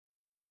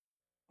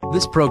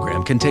This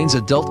program contains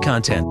adult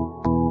content.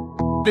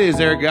 Is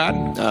there a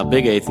God?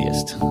 Big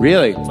atheist.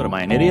 Really? What am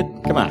I, an idiot?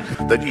 Come on.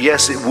 That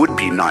yes, it would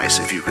be nice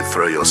if you could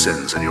throw your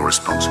sins and your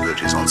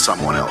responsibilities on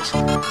someone else.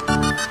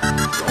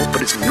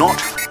 But it's not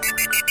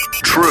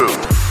true.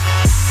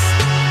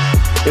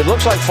 It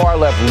looks like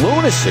far-left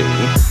lunacy.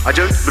 I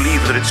don't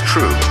believe that it's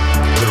true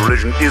that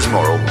religion is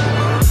moral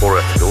or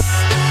ethical.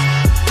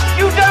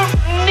 You don't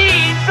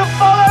need to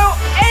follow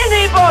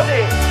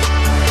anybody!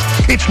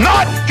 It's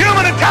not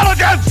human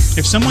intelligence!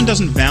 If someone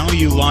doesn't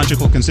value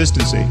logical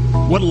consistency,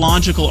 what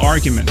logical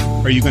argument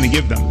are you going to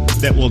give them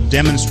that will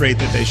demonstrate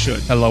that they should?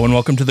 Hello and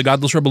welcome to the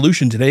Godless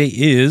Revolution. Today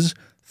is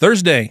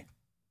Thursday,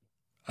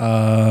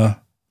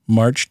 March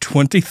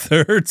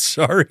 23rd.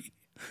 Sorry,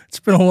 it's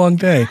been a long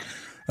day.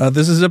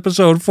 This is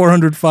episode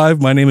 405.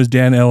 My name is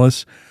Dan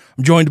Ellis.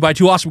 I'm joined by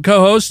two awesome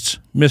co-hosts,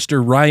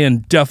 Mr.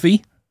 Ryan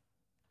Duffy.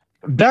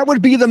 That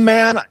would be the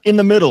man in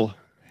the middle.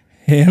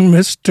 And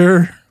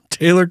Mr.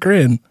 Taylor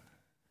Grin.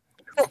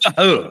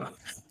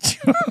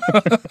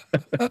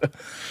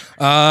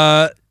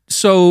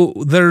 So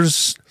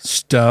there's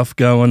stuff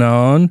going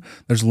on.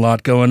 There's a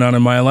lot going on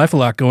in my life, a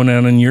lot going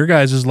on in your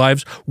guys'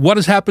 lives. What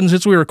has happened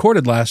since we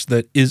recorded last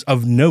that is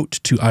of note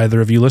to either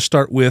of you? Let's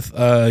start with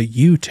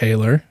you,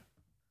 Taylor.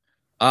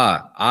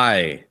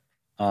 I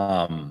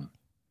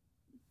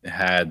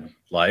had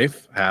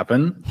life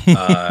happen.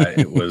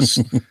 It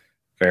was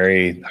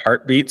very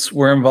heartbeats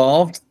were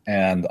involved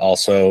and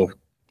also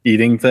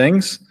eating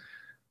things.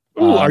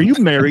 Ooh, are you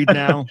married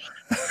now?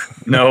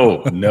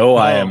 No,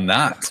 I am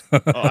not.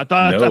 I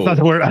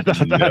thought where this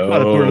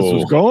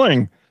was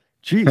going.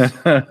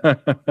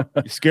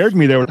 Jeez. You scared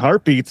me there with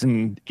heartbeats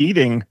and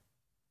eating.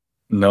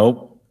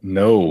 Nope.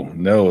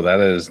 That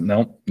is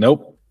nope.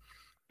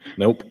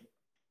 No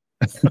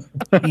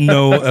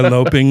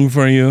eloping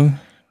for you.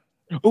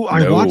 Oh,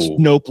 I watched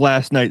Nope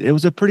last night. It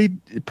was a pretty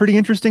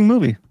interesting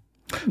movie.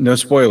 No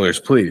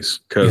spoilers, please,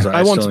 because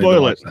I won't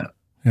spoil it.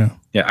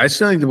 Yeah, I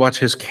still need to watch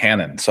his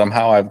canon.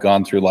 Somehow I've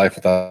gone through life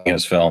without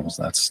his films.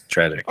 That's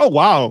tragic. Oh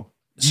wow!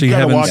 So you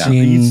haven't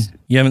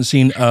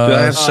seen?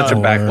 I have such a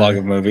backlog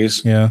of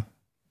movies. Yeah.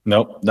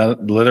 Nope.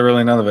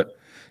 Literally none of it.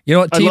 You know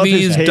what? TV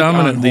is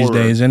dominant these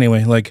days,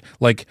 anyway.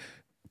 Like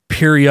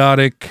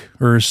periodic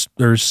or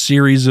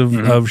series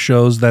of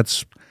shows.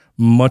 That's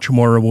much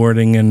more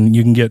rewarding, and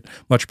you can get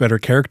much better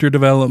character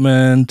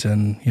development.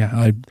 And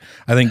yeah,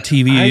 I think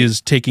TV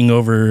is taking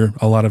over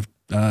a lot of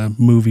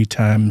movie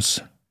times.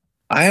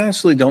 I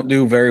honestly don't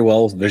do very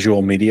well with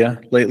visual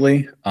media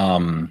lately.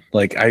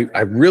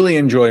 I really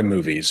enjoy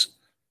movies,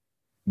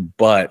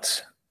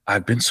 but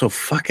I've been so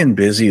fucking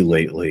busy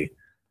lately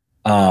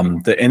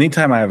that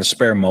anytime I have a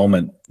spare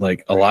moment,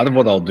 like a lot of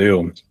what I'll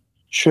do,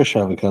 shush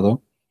avocado,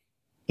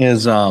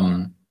 is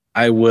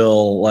I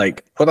will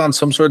like put on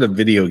some sort of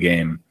video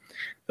game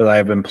that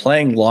I've been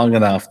playing long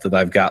enough that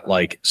I've got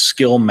like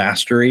skill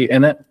mastery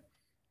in it.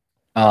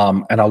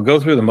 And I'll go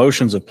through the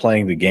motions of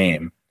playing the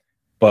game.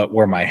 But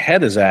where my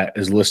head is at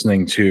is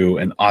listening to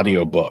an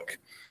audiobook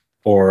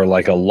or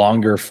like a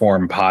longer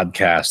form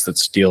podcast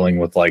that's dealing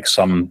with like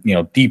some,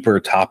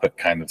 deeper topic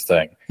kind of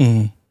thing.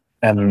 Mm-hmm.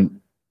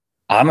 And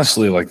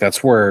honestly, like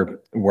that's where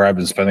I've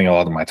been spending a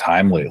lot of my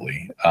time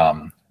lately,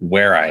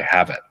 where I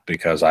have it,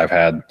 because I've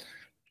had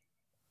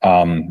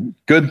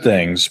good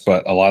things,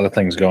 but a lot of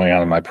things going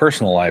on in my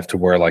personal life to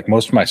where like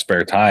most of my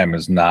spare time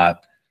is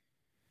not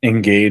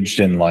engaged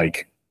in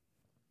like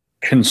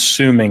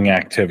consuming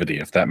activity,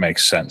 if that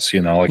makes sense.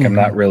 I'm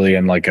not really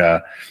in like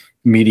a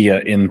media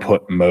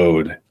input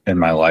mode in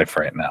my life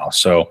right now.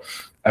 So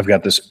I've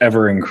got this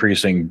ever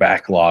increasing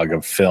backlog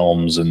of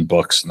films and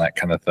books and that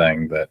kind of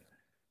thing that,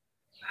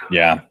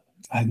 yeah,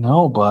 I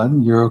know,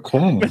 bud, you're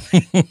okay.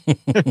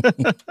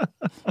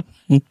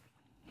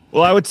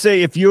 Well, I would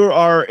say if you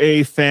are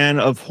a fan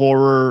of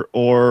horror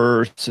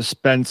or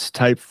suspense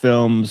type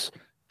films,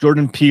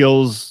 Jordan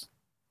Peele's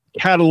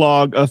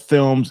catalog of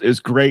films is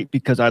great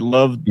because I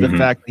love the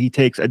fact that he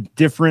takes a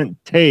different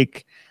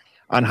take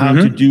on how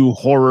to do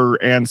horror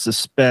and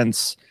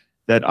suspense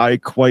that I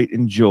quite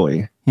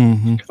enjoy.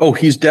 Oh,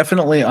 he's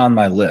definitely on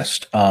my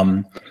list.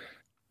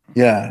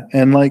 Yeah,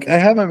 and like I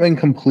haven't been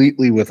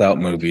completely without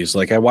movies.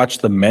 Like I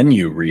watched The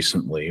Menu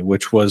recently,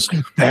 which was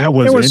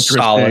interesting.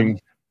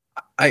 Solid.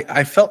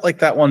 I felt like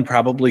that one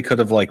probably could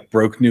have like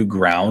broke new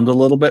ground a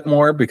little bit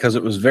more because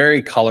it was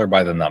very color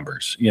by the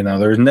numbers.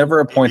 There's never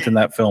a point in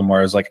that film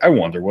where I was like, I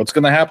wonder what's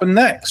going to happen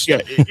next.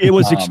 Yeah, it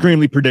was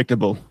extremely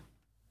predictable.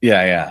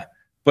 Yeah.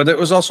 But it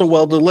was also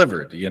well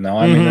delivered.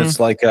 I mean, it's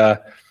like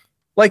a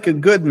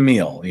good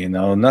meal,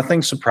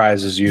 nothing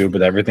surprises you,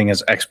 but everything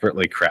is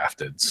expertly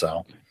crafted.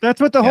 So that's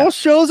what the whole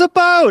show's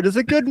about, is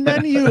a good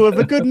menu of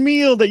a good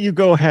meal that you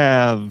go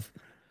have.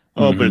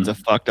 Oh, but it's a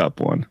fucked up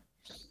one.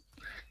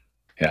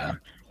 Yeah.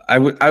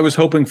 I was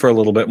hoping for a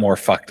little bit more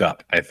fucked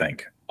up, I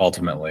think,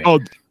 ultimately. Oh,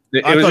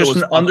 it was just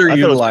an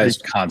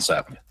underutilized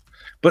concept.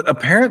 But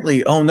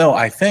apparently,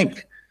 I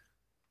think,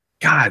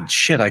 God,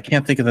 shit, I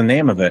can't think of the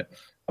name of it.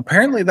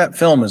 Apparently that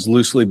film is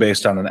loosely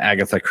based on an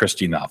Agatha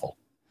Christie novel.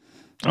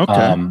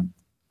 Okay.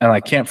 and I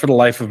can't for the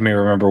life of me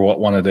remember what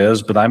one it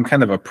is, but I'm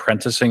kind of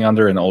apprenticing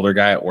under an older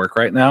guy at work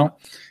right now.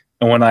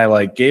 And when I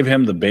like gave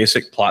him the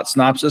basic plot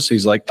synopsis,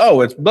 he's like,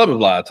 "Oh, it's blah blah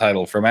blah, a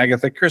title from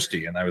Agatha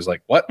Christie." And I was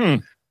like, "What?"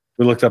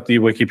 We looked up the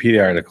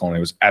Wikipedia article, and he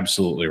was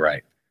absolutely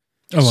right.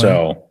 Oh, wow.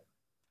 So,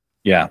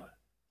 yeah.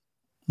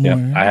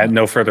 I had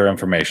no further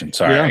information.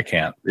 Sorry, I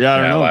can't. I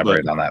don't know,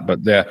 elaborate on that. But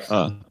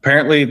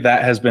apparently,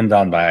 that has been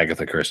done by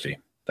Agatha Christie.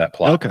 That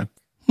plot. Okay.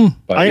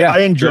 But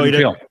I enjoyed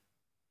Jordan it.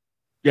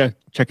 Yeah,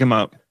 check him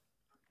out.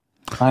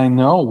 I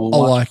know. We'll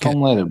I'll watch like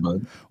film later,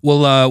 bud.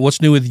 Well,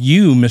 what's new with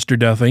you, Mr.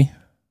 Duffy?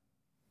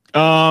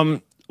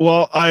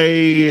 Well,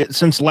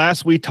 since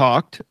last we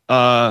talked,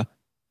 I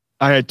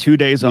had 2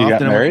 days off,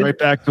 and I went right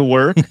back to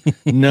work.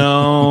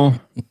 No.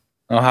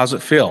 Oh, how's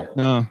it feel?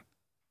 No.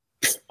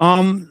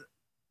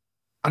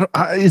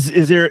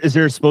 Is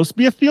there supposed to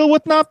be a feel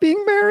with not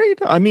being married?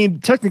 I mean,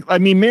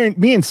 technically,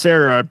 me and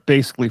Sarah are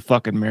basically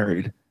fucking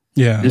married.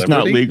 Yeah, it's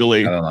not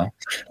legally. I don't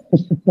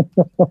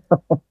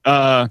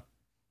know.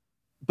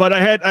 But I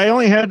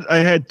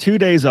had 2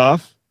 days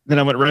off. Then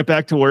I went right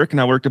back to work,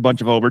 and I worked a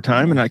bunch of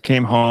overtime, and I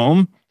came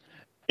home.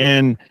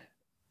 And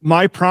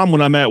my problem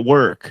when I'm at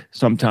work,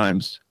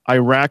 sometimes I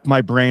rack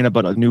my brain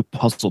about a new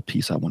puzzle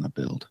piece I want to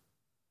build.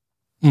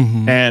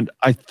 Mm-hmm. And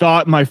I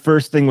thought my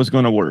first thing was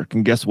going to work,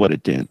 and guess what?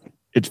 It did.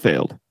 It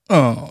failed.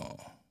 Oh.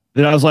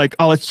 Then I was like,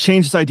 "Oh, let's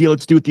change this idea.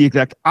 Let's do it the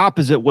exact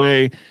opposite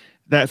way."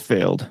 That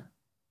failed.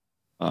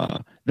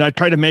 Then I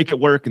tried to make it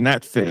work, and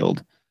that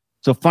failed.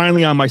 So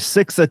finally, on my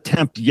 6th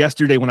attempt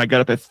yesterday, when I got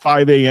up at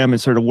 5 a.m.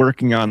 and started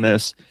working on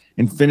this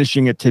and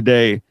finishing it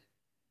today,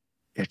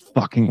 it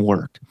fucking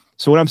worked.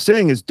 So what I'm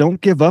saying is,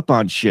 don't give up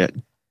on shit.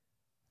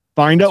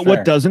 Find out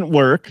what doesn't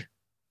work.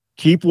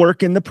 Keep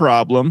working the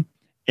problem.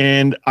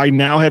 And I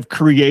now have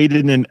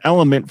created an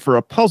element for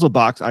a puzzle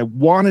box I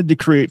wanted to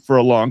create for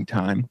a long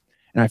time.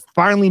 And I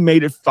finally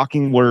made it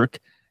fucking work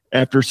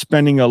after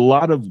wasting a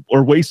lot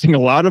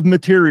of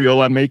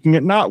material on making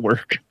it not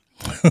work.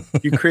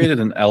 You created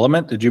an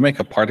element? Did you make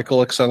a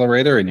particle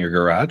accelerator in your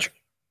garage?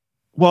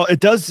 Well, it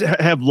does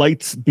have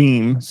lights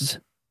beams.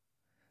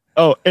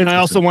 Oh, and I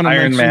also want to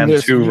Iron mention Man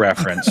this. 2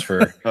 reference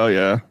for oh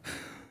yeah,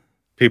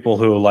 people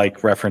who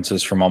like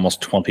references from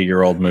almost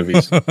 20-year-old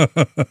movies.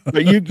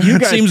 But you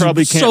guys seems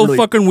probably can't so really...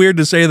 fucking weird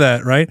to say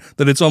that, right?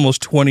 That it's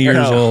almost 20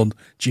 years old.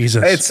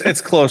 Jesus,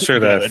 it's closer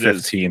to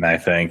 15, I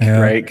think,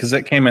 right? Because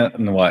it came out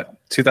in what,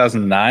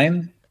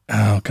 2009?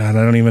 Oh God,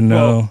 I don't even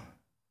know.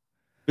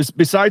 Well,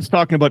 besides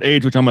talking about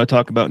age, which I'm going to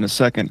talk about in a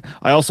second,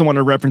 I also want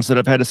to reference that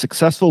I've had a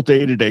successful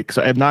day today because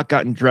I have not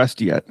gotten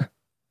dressed yet.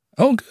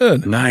 Oh,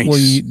 good. Nice. Well,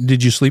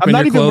 did you sleep in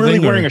your clothing? I'm not even really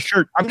wearing a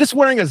shirt. I'm just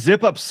wearing a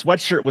zip-up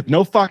sweatshirt with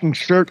no fucking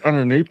shirt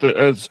underneath it,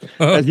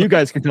 as you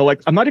guys can tell.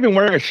 Like, I'm not even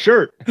wearing a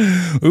shirt.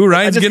 Ooh,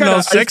 Ryan's getting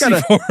all sexy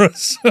for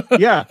us.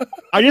 Yeah.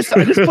 I just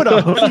put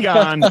a hoodie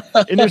on,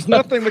 and there's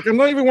nothing. Like, I'm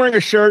not even wearing a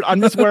shirt. I'm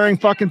just wearing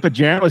fucking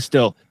pajamas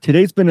still.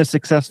 Today's been a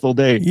successful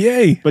day.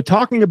 Yay. But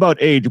talking about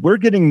age, we're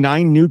getting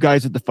 9 new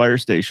guys at the fire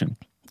station.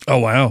 Oh,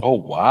 wow. Oh,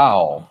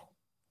 wow.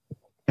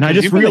 And I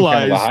just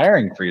realized... Kind of a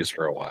hiring freeze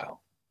for a while.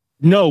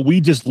 No, we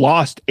just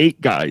lost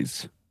 8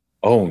 guys.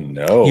 Oh,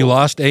 no. You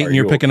lost 8 and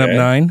you're picking up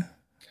 9?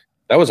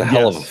 That was a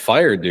hell of a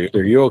fire, dude.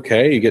 Are you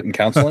okay? You getting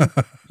counseling?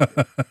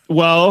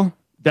 Well,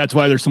 that's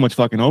why there's so much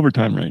fucking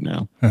overtime right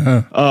now.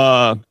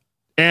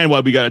 And why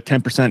we got a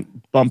 10%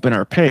 bump in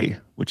our pay,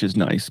 which is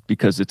nice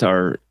because it's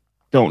our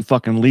don't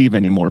fucking leave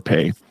anymore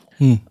pay.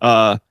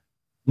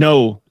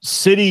 No,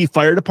 city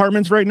fire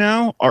departments right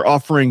now are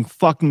offering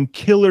fucking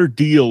killer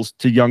deals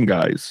to young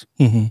guys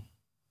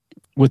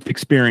with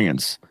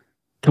experience.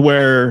 To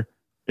where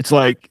it's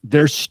like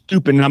they're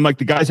stupid. And I'm like,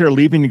 the guys that are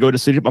leaving to go to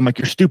city, I'm like,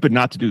 you're stupid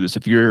not to do this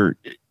if you're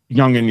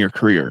young in your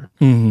career.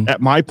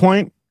 At my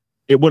point,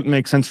 it wouldn't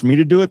make sense for me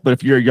to do it. But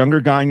if you're a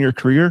younger guy in your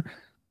career,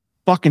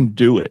 fucking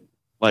do it.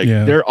 Like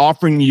they're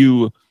offering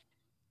you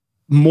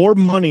more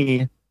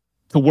money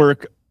to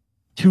work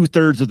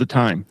 2/3 of the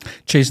time.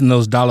 Chasing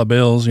those dollar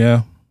bills,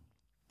 yeah.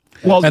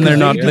 Well, and they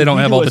don't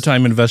have all the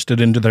time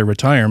invested into their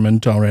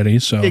retirement already,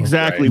 so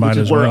exactly, which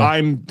is where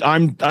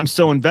I'm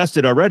so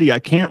invested already, I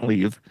can't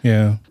leave.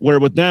 Yeah. Where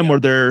with them,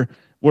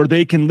 where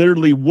they can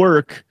literally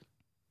work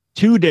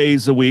 2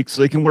 days a week, so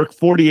they can work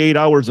 48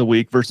 hours a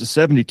week versus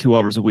 72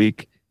 hours a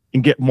week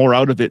and get more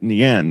out of it in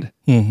the end.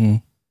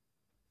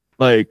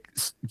 Like,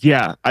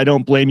 yeah, I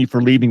don't blame you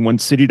for leaving when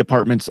city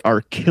departments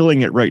are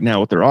killing it right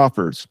now with their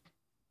offers.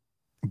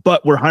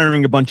 But we're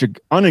hiring a bunch of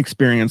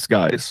unexperienced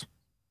guys.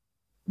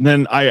 And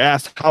then I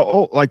asked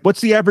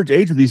what's the average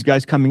age of these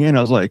guys coming in?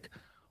 I was like,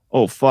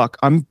 oh fuck,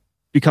 I'm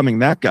becoming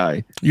that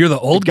guy. You're the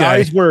old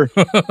guy.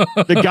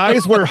 The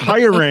guys we're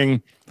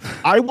hiring,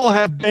 I will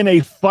have been a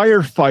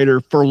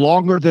firefighter for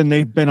longer than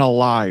they've been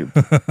alive.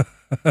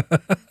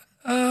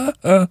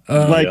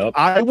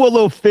 I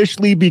will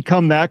officially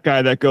become that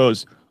guy that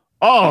goes,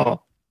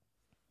 oh,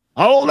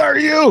 how old are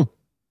you?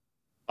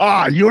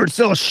 You were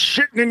still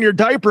shitting in your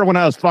diaper when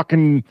I was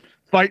fucking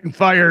fighting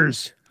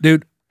fires.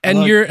 Dude,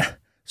 and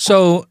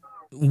so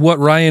what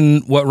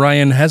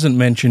Ryan hasn't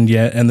mentioned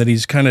yet, and that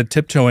he's kind of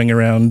tiptoeing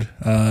around,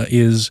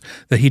 is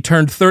that he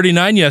turned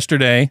 39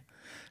 yesterday,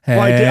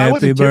 I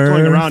wasn't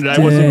tiptoeing around it. I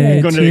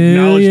wasn't going to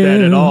acknowledge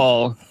that at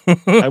all.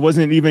 I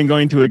wasn't even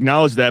going to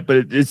acknowledge that, but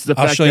it's the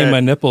fact that... I'll show you my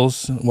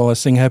nipples while I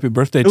sing happy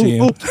birthday to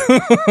you.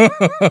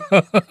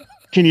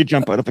 Can you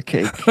jump out of a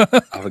cake?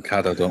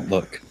 Avocado, don't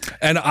look.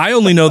 And I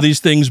only know these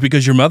things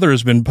because your mother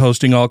has been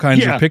posting all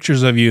kinds of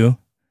pictures of you.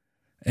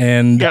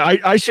 And yeah,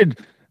 I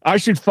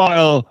should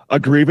file a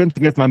grievance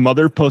against my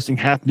mother posting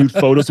half nude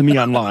photos of me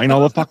online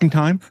all the fucking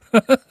time.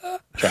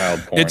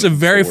 Child porn. It's a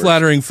very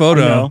flattering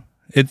photo.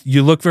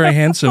 You look very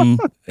handsome,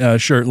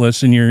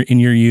 shirtless in your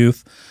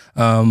youth.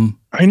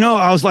 I know.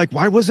 I was like,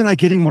 why wasn't I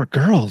getting more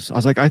girls? I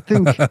was like, I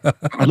think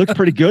I looked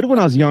pretty good when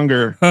I was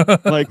younger.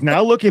 Like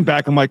now looking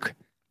back, I'm like,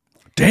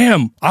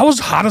 damn, I was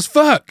hot as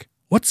fuck.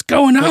 What's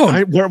going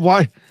on?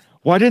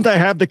 Why didn't I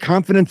have the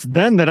confidence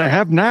then that I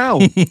have now?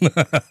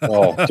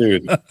 Oh,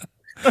 dude.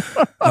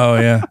 Oh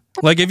yeah.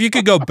 Like if you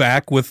could go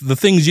back with the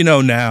things you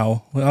know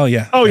now. Oh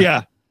yeah. Oh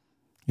yeah.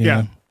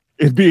 Yeah.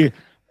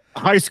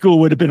 High school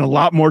would have been a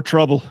lot more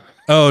trouble.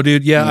 Oh,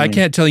 dude, yeah, I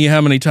can't tell you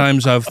how many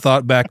times I've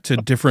thought back to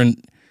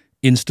different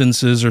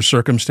instances or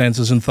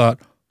circumstances and thought,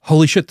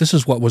 holy shit, this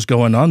is what was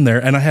going on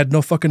there. And I had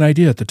no fucking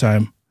idea at the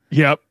time.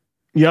 Yep.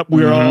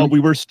 We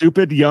were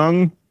stupid,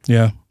 young.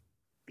 Yeah.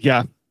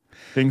 Yeah.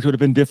 Things would have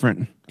been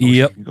different.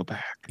 Yep. Go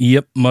back.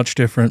 Yep. Much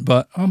different,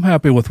 but I'm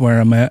happy with where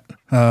I'm at.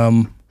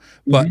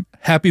 But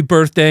happy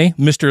birthday,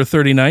 Mr.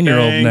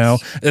 39-year-old now.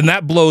 And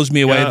that blows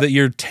me away that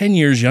you're 10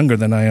 years younger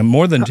than I am,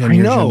 more than 10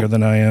 years younger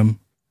than I am.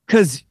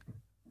 Because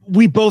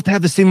we both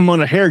have the same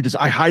amount of hair, just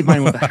I hide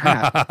mine with a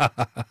hat.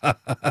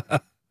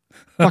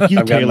 Fuck you,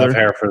 I've Taylor. got enough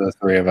hair for the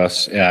three of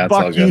us. Yeah, it's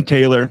all Fuck good. you,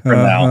 Taylor. For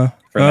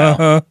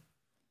now.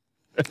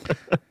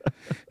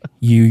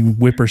 You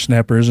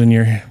whippersnappers and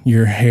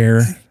your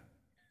hair.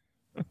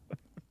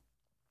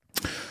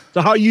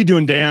 So how you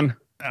doing, Dan?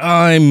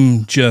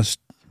 I'm just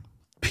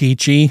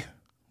peachy.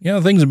 Yeah,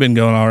 things have been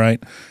going all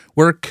right.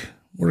 Work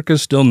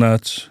is still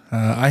nuts.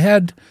 I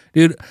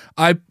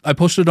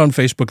posted on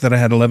Facebook that I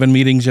had 11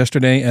 meetings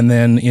yesterday, and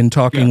then in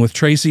talking with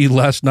Tracy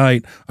last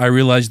night, I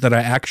realized that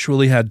I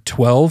actually had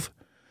 12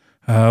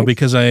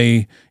 because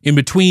in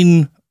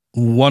between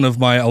one of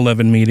my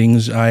 11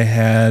 meetings, I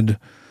had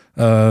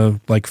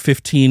like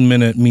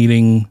 15-minute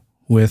meeting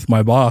with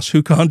my boss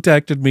who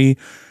contacted me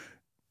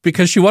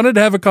because she wanted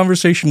to have a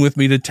conversation with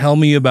me to tell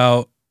me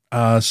about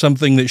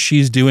something that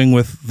she's doing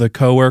with the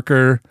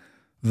coworker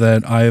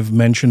that I've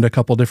mentioned a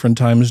couple different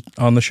times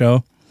on the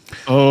show.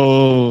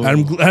 Oh,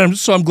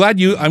 I'm glad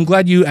you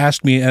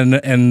asked me,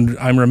 and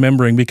I'm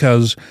remembering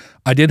because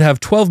I did have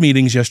 12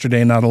 meetings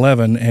yesterday, not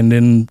 11. And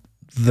in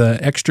the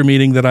extra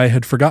meeting that I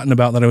had forgotten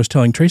about that I was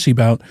telling Tracy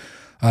about,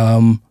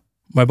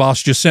 my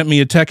boss just sent me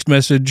a text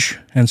message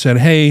and said,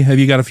 "Hey, have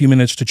you got a few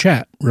minutes to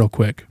chat real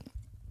quick?"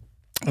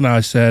 And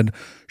I said,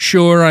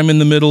 "Sure, I'm in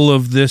the middle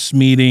of this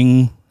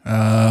meeting,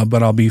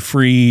 but I'll be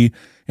free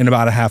in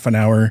about a half an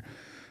hour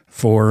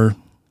for,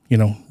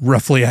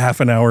 roughly a half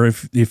an hour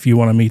if you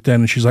want to meet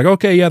then." And she's like,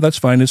 "Okay, yeah, that's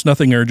fine. It's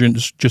nothing urgent.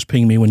 Just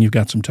ping me when you've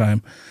got some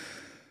time."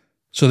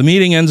 So the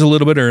meeting ends a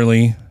little bit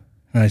early,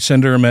 and I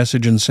send her a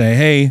message and say,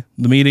 "Hey,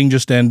 the meeting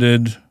just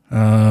ended.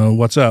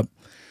 What's up?"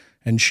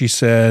 And she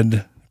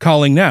said,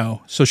 "Calling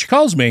now." So she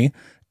calls me,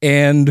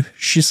 and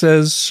she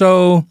says,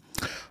 "So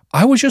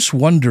I was just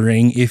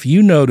wondering if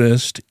you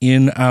noticed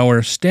in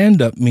our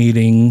stand-up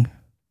meeting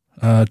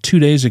 2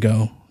 days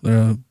ago,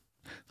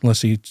 let's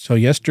see, so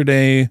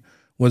yesterday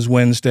was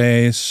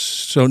Wednesday,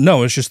 so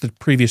no, it's just the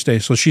previous day."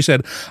 So she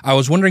said, "I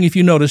was wondering if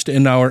you noticed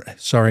in our,"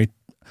 sorry,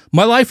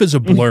 my life is a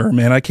blur,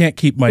 man. I can't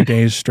keep my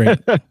days straight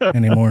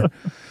anymore.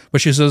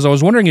 But she says, "I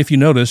was wondering if you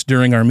noticed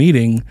during our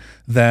meeting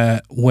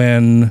that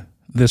when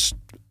this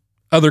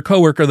other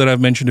coworker that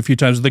I've mentioned a few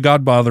times, the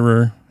God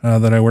Botherer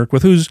that I work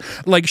with, who's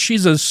like,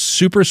 she's a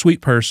super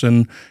sweet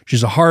person.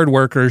 She's a hard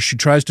worker. She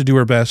tries to do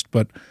her best,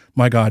 but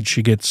my God,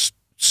 she gets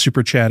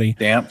super chatty."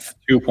 Dampf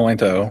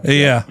 2.0.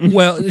 Yeah.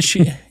 Well,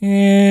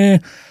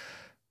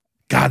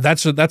 God,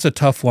 that's a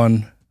tough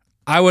one.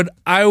 I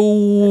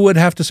would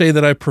have to say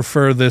that I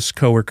prefer this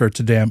coworker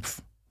to Dampf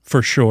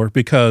for sure,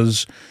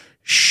 because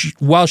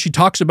while she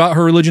talks about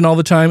her religion all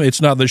the time,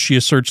 it's not that she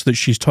asserts that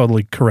she's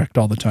totally correct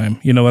all the time.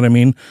 You know what I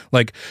mean?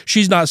 Like,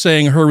 she's not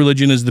saying her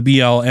religion is the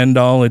be all end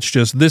all. It's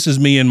just, this is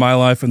me in my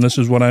life and this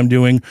is what I'm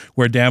doing.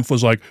 Where Dampf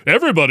was like,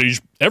 everybody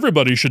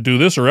should do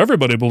this, or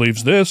everybody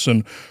believes this.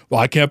 And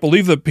well, I can't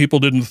believe that people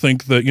didn't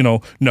think that,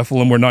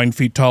 Nephilim were 9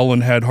 feet tall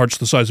and had hearts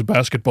the size of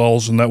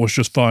basketballs and that was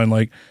just fine.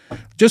 Like,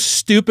 just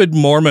stupid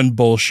Mormon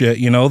bullshit,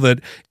 that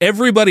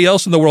everybody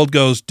else in the world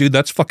goes, dude,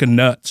 that's fucking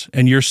nuts.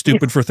 And you're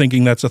stupid for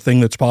thinking that's a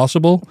thing that's possible.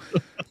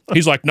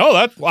 He's like,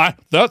 no,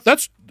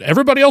 that's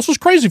everybody else is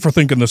crazy for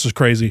thinking this is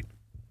crazy.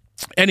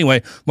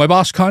 Anyway, my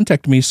boss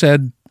contacted me,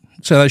 said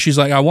that she's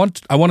like, I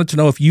wanted to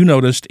know if you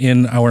noticed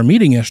in our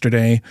meeting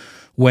yesterday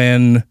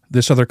when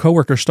this other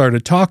coworker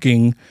started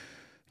talking,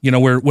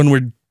 when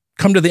we're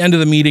come to the end of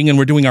the meeting and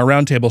we're doing our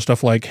roundtable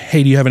stuff like,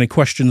 hey, do you have any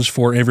questions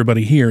for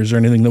everybody here? Is there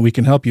anything that we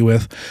can help you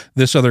with?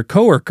 This other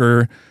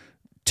coworker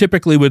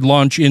typically would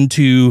launch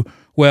into,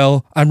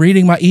 well, I'm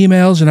reading my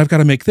emails and I've got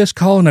to make this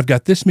call and I've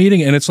got this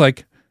meeting. And it's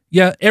like,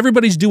 Yeah,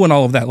 everybody's doing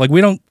all of that. Like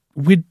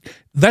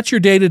that's your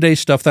day-to-day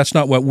stuff. That's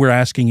not what we're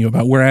asking you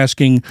about. We're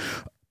asking,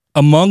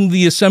 among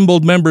the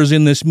assembled members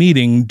in this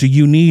meeting, do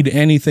you need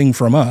anything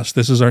from us?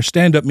 This is our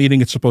stand-up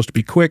meeting. It's supposed to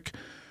be quick.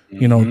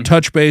 You know,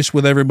 touch base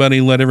with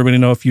everybody, let everybody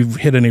know if you've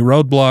hit any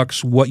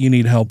roadblocks, what you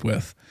need help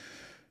with.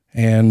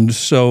 And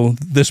so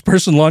this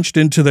person launched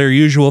into their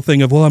usual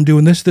thing of, well, I'm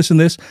doing this, this, and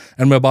this.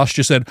 And my boss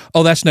just said,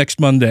 oh, that's next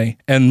Monday.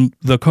 And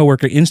the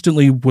coworker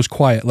instantly was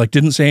quiet, like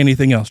didn't say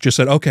anything else, just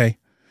said, okay.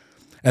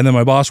 And then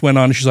my boss went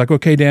on and she's like,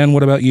 okay, Dan,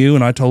 what about you?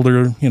 And I told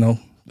her, you know,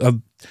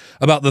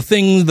 about the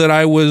things that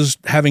I was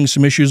having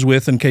some issues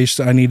with in case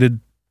I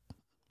needed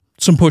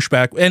some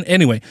pushback. And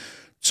anyway,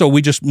 so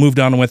we just moved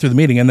on and went through the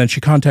meeting. And then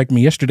she contacted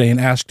me yesterday and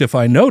asked if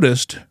I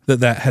noticed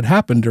that had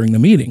happened during the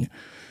meeting.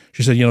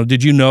 She said, you know,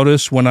 did you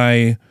notice when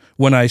I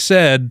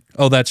said,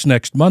 oh, that's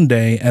next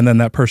Monday, and then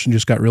that person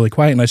just got really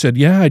quiet? And I said,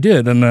 yeah, I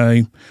did.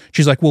 And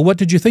she's like, well, what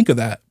did you think of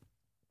that?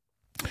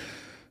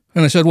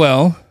 And I said,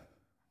 well,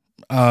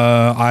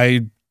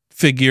 I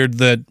figured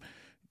that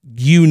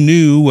you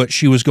knew what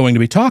she was going to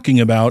be talking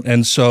about,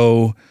 and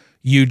so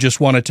you just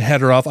wanted to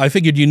head her off. I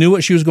figured you knew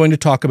what she was going to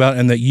talk about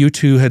and that you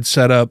two had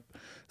set up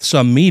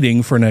some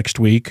meeting for next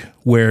week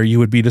where you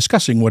would be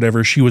discussing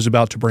whatever she was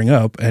about to bring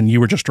up, and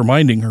you were just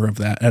reminding her of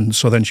that. And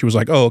so then she was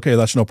like, oh, okay,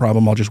 that's no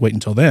problem. I'll just wait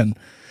until then.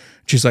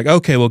 She's like,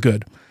 okay, well,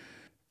 good.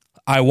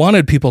 I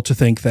wanted people to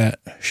think that.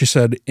 She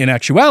said, in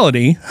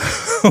actuality,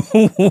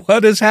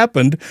 what has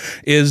happened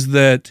is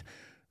that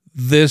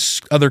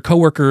this other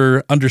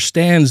coworker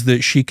understands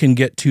that she can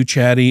get too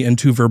chatty and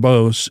too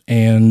verbose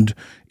and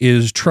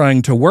is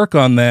trying to work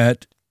on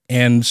that.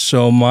 And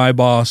so my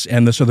boss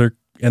and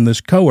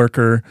this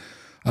coworker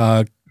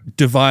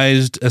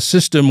devised a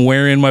system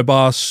wherein my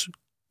boss,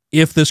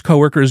 if this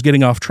coworker is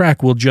getting off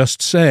track, will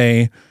just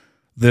say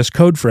this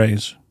code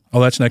phrase. Oh,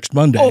 that's next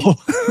Monday. Oh,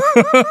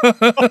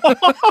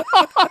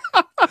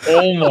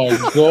 Oh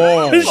my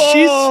god!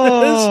 She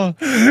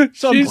says.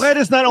 So I'm glad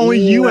it's not only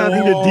you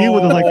having to deal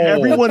with it. Like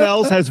everyone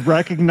else has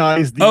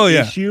recognized the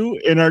issue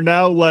and are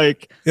now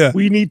like,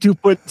 we need to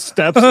put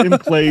steps in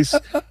place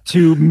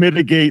to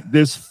mitigate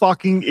this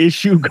fucking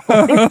issue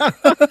going on.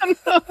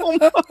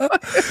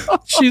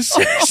 She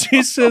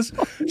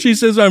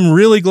says, I'm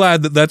really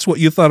glad that that's what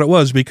you thought it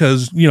was,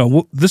 because, you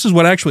know, this is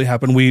what actually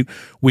happened. We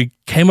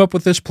came up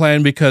with this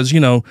plan because, you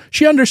know,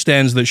 she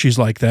understands that she's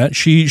like that.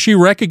 She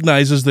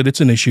recognizes that it's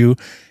an issue,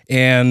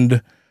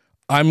 and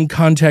I'm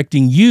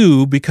contacting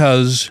you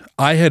because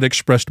I had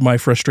expressed my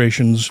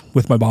frustrations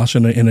with my boss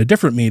in a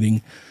different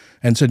meeting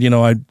and said, you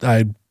know,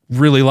 I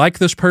really like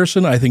this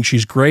person. I think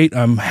she's great.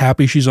 I'm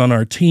happy she's on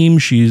our team.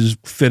 She's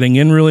fitting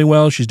in really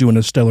well. She's doing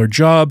a stellar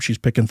job. She's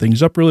picking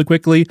things up really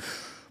quickly.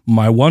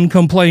 My one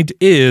complaint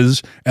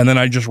is, and then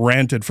I just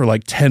ranted for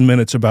like 10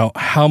 minutes about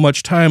how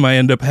much time I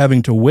end up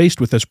having to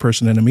waste with this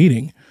person in a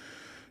meeting.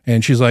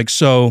 And she's like,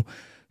 so,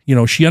 you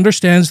know, she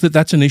understands that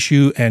that's an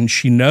issue, and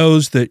she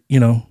knows that, you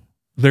know,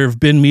 there have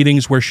been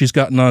meetings where she's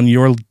gotten on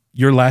your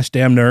last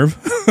damn nerve.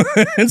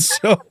 And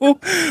so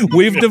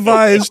we've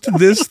devised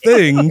this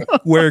thing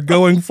where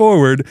going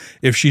forward,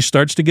 if she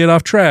starts to get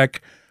off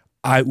track,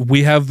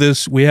 we have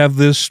this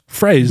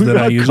phrase that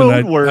I use, and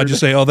I just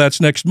say, oh, that's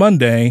next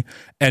Monday.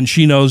 And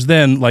she knows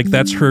then, like,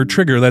 that's her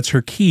trigger. That's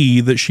her key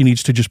that she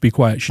needs to just be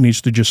quiet. She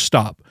needs to just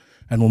stop,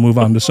 and we'll move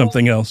on to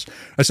something else.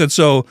 I said,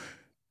 so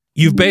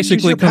you've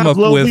basically come up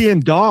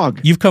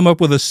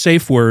with a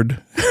safe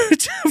word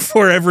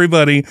for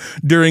everybody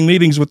during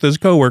meetings with this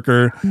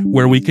coworker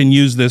where we can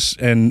use this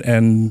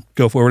and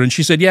go forward. And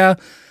she said, yeah.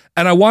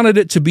 And I wanted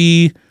it to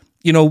be,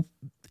 you know,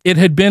 it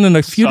had been in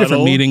a few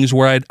different meetings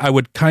where I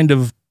would kind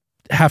of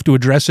have to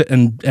address it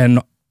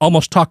and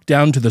almost talk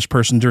down to this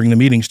person during the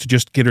meetings to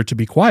just get her to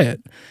be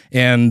quiet.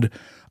 And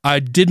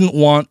I didn't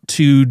want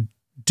to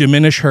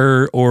diminish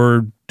her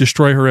or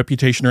destroy her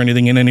reputation or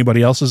anything in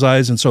anybody else's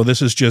eyes. And so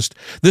this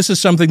is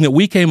something that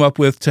we came up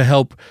with to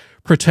help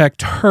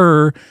protect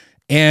her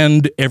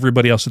and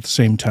everybody else at the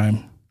same time.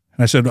 And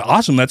I said,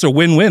 awesome, that's a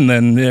win-win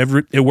then.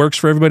 It works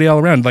for everybody all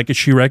around. Like, if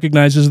she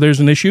recognizes there's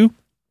an issue,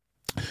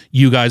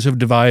 you guys have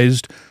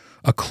devised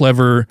a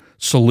clever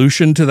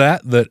solution to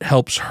that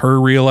helps her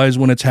realize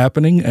when it's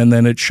happening, and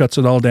then it shuts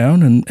it all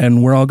down,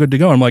 and we're all good to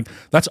go. I'm like,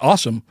 that's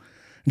awesome.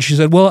 And she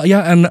said, well,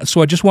 yeah, and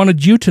so I just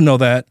wanted you to know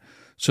that,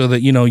 so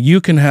that, you know,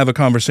 you can have a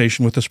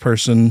conversation with this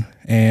person,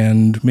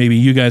 and maybe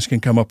you guys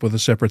can come up with a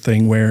separate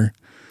thing where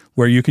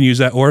you can use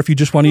that, or if you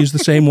just want to use the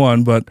same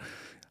one. But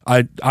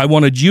I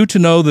wanted you to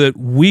know that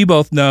we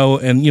both know,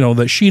 and, you know,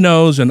 that she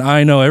knows, and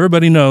I know,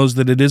 everybody knows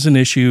that it is an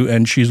issue,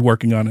 and she's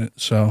working on it.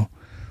 So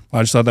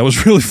I just thought that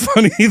was really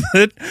funny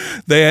that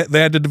they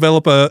had to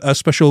develop a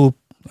special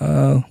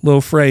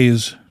little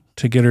phrase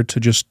to get her to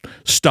just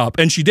stop.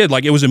 And she did.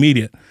 Like, it was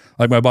immediate.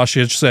 Like, my boss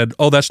just said,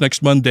 oh, that's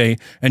next Monday.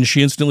 And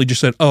she instantly just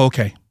said, oh,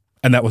 okay.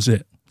 And that was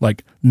it.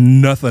 Like,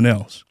 nothing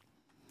else.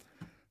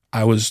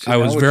 I was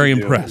very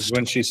impressed.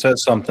 When she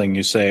says something,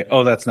 you say,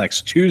 oh, that's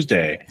next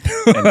Tuesday,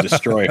 and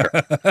destroy her.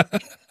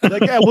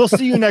 Like, yeah, we'll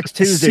see you next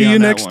Tuesday. See you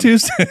next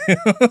Tuesday.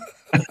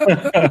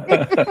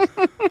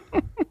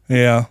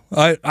 Yeah.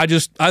 I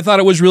thought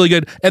it was really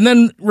good. And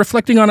then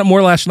reflecting on it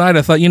more last night,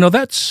 I thought,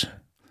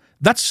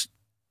 that's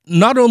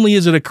not only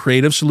is it a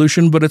creative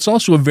solution, but it's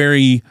also a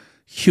very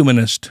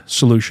humanist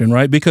solution,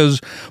 right?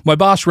 Because my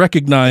boss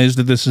recognized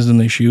that this is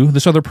an issue.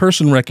 This other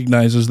person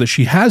recognizes that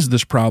she has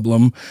this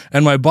problem,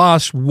 and my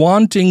boss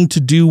wanting to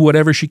do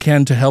whatever she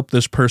can to help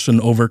this person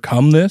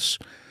overcome this.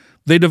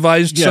 They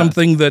devised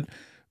something that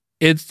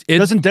it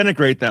doesn't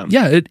denigrate them.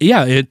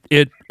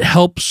 It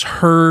helps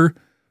her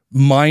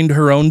mind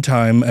her own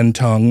time and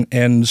tongue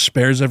and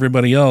spares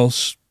everybody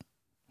else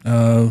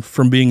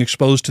from being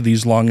exposed to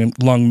these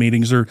long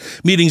meetings or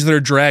meetings that are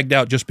dragged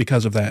out just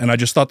because of that. And I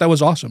just thought that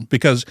was awesome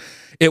because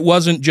it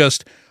wasn't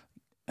just,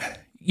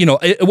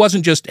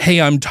 hey,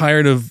 I'm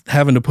tired of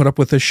having to put up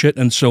with this shit.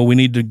 And so we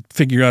need to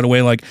figure out a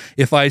way, like,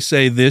 if I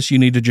say this, you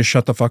need to just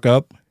shut the fuck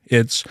up.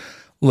 It's,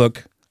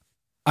 look,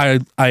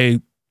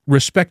 I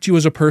respect you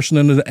as a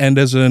person and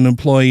as an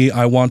employee.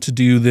 I want to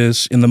do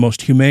this in the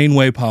most humane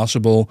way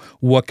possible.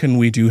 What can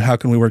we do? How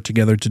can we work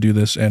together to do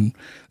this? And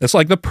it's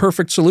like the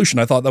perfect solution.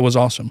 I thought that was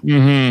awesome.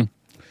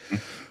 Mm-hmm.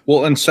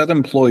 Well, and said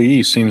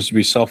employee seems to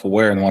be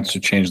self-aware and wants to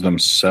change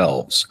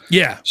themselves.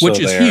 Yeah, which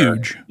is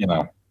huge.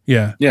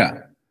 Yeah.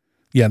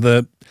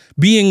 The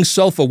being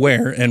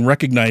self-aware and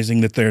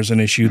recognizing that there's an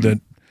issue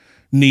that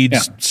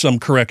needs some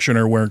correction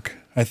or work,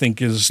 I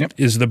think is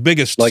the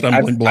biggest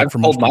stumbling block for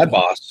most people. I've told my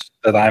boss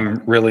that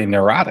I'm really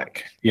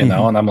neurotic, and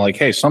I'm like,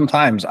 hey,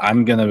 sometimes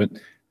I'm going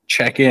to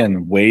check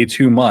in way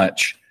too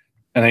much,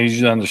 and I need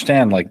you to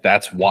understand, like,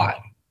 that's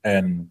why.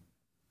 And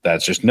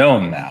that's just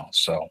known now.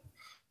 So,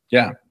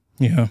 yeah.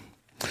 Yeah.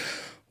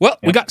 Well,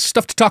 we got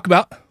stuff to talk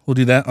about. We'll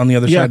do that on the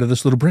other side of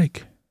this little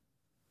break.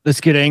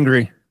 Let's get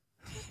angry.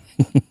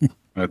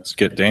 Let's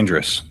get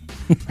dangerous.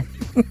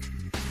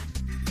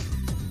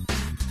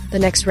 The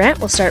next rant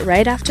will start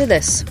right after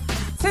this.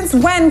 Since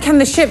when can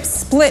the ship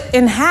split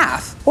in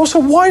half? Also,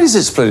 why does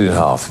it split in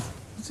half?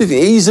 The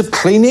ease of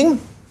cleaning?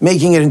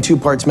 Making it in two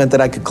parts meant that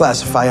I could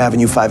classify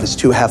Avenue 5 as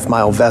 2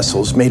 half-mile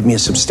vessels, made me a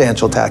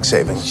substantial tax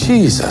saving.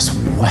 Jesus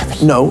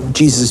wept. No,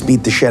 Jesus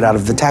beat the shit out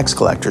of the tax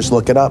collectors.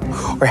 Look it up.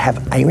 Or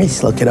have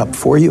Iris look it up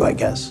for you, I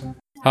guess.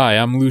 Hi,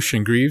 I'm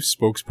Lucian Greaves,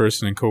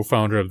 spokesperson and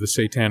co-founder of the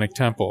Satanic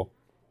Temple.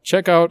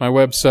 Check out my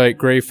website,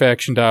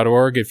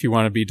 grayfaction.org, if you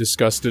want to be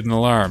disgusted and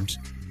alarmed.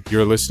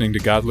 You're listening to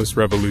Godless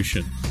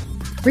Revolution.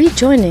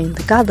 Rejoining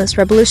the Godless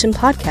Revolution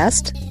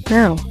podcast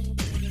now.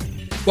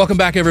 Welcome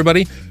back,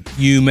 everybody.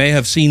 You may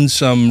have seen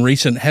some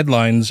recent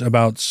headlines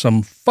about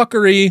some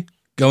fuckery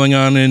going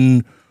on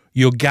in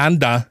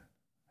Uganda,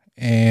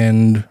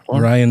 and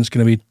Ryan's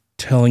going to be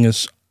telling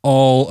us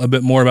all a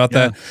bit more about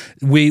that.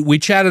 We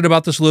chatted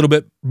about this a little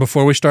bit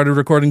before we started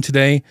recording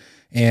today,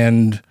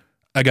 and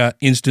I got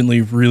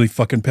instantly really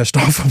fucking pissed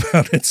off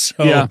about it.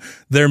 So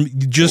they're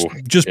just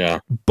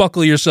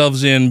buckle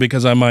yourselves in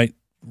because I might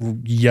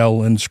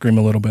yell and scream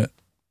a little bit.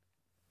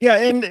 Yeah,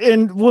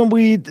 and when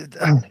we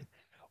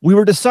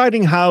were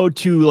deciding how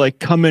to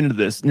come into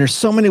this, and there's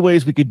so many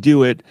ways we could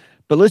do it,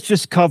 but let's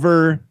just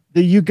cover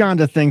the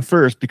Uganda thing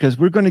first because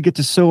we're going to get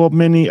to so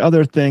many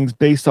other things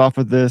based off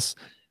of this.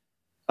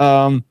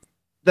 That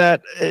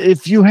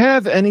if you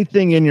have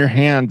anything in your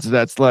hands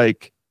that's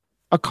like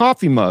a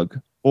coffee mug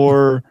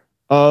or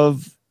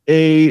of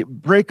a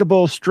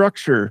breakable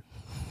structure,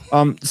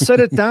 set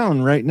it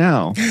down right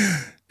now.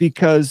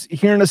 Because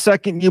here in a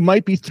second, you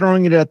might be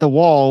throwing it at the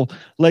wall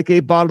like a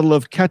bottle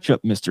of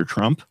ketchup, Mr.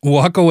 Trump.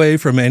 Walk away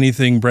from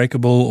anything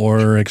breakable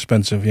or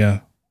expensive,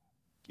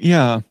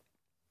 Yeah.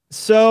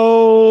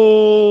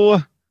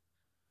 So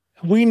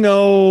we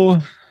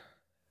know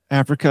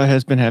Africa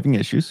has been having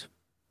issues.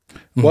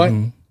 What?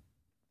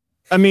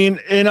 I mean,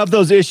 and of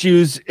those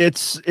issues,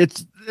 it's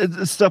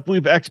stuff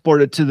we've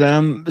exported to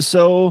them.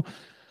 So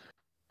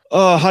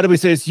how do we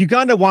say this?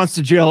 Uganda wants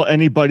to jail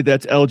anybody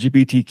that's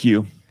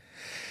LGBTQ.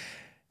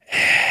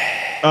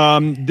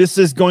 This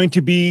is going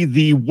to be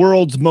the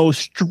world's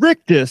most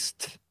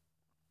strictest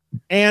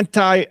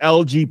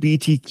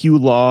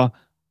anti-LGBTQ law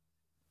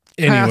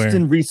passed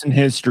in recent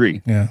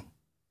history. Yeah.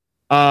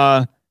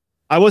 I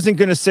wasn't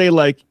going to say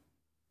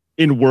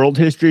in world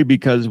history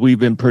because we've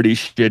been pretty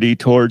shitty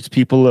towards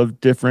people of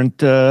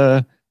different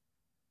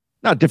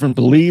not different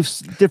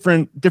beliefs,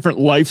 different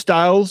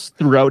lifestyles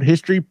throughout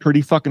history,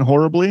 pretty fucking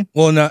horribly.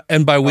 Well,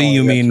 and by we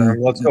you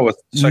mean let's go with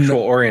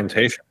sexual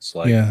orientations.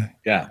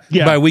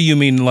 By we you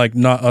mean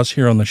not us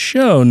here on the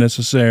show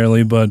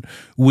necessarily, but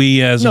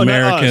we as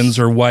Americans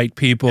or white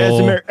people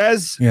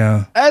as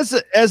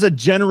a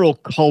general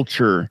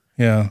culture.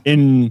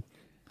 Being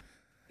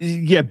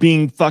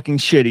fucking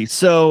shitty.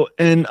 So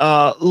in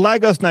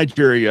Lagos,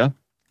 Nigeria,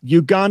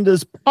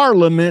 Uganda's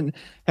parliament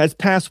has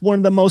passed one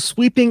of the most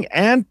sweeping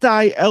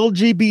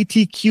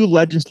anti-LGBTQ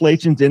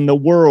legislations in the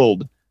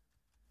world.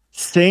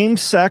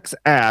 Same-sex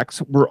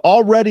acts were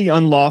already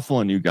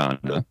unlawful in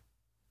Uganda.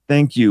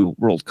 Thank you,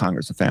 World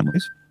Congress of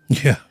Families.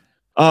 Yeah.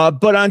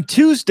 But on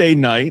Tuesday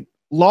night,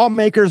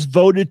 lawmakers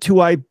voted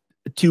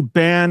to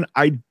ban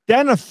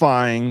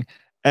identifying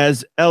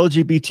as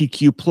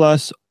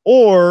LGBTQ+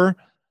 or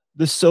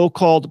the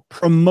so-called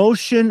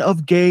promotion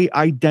of gay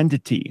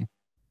identity.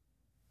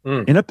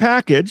 in a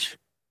package,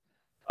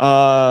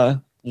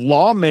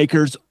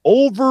 lawmakers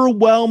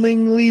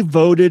overwhelmingly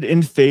voted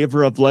in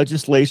favor of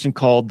legislation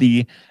called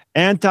the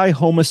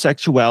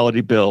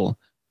Anti-Homosexuality Bill,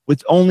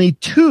 with only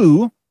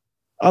 2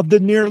 of the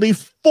nearly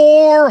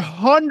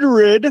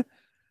 400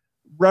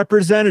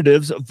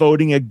 representatives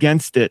voting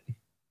against it.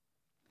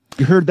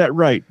 You heard that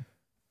right.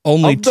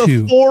 Only of the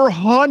 2.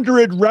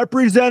 400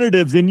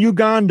 representatives in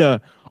Uganda,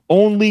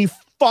 only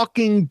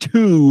fucking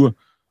 2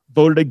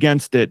 voted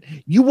against it.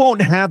 You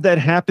won't have that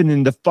happen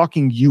in the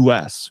fucking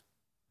US.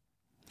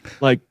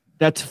 Like,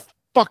 that's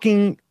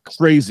fucking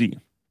crazy.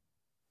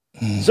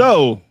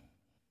 So,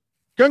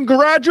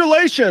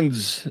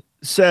 congratulations,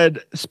 said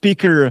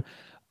Speaker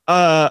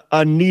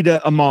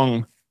Anita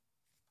Among.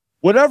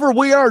 Whatever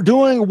we are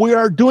doing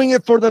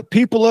it for the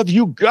people of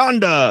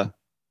Uganda.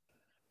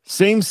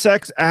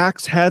 Same-sex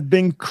acts have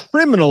been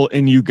criminal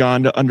in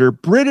Uganda under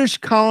British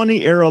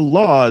colony-era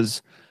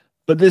laws,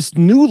 but this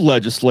new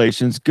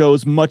legislation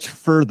goes much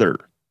further.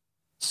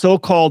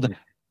 So-called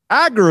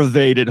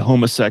aggravated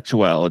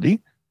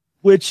homosexuality,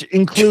 which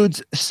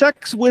includes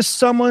sex with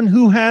someone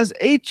who has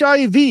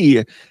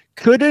HIV,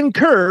 could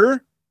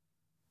incur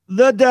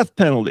the death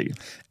penalty.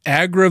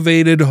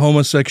 Aggravated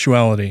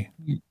homosexuality.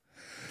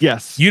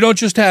 Yes. You don't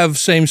just have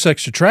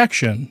same-sex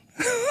attraction.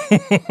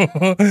 This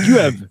is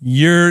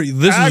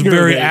a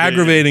very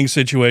aggravating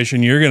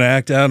situation. You're going to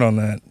act out on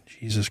that.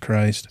 Jesus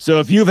Christ. So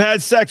if you've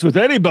had sex with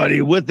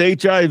anybody with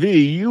HIV,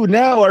 you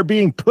now are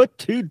being put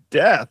to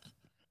death.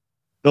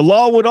 The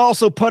law would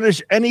also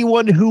punish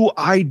anyone who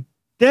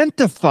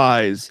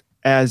identifies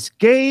as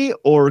gay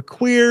or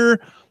queer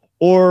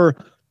or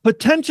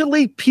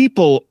potentially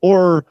people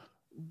or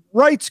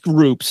rights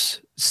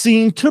groups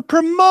seen to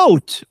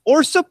promote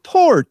or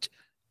support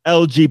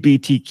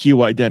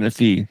LGBTQ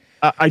identity.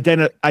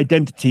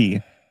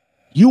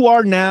 You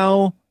are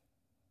now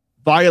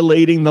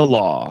violating the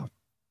law.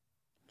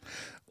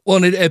 Well,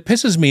 and it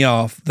pisses me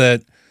off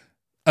that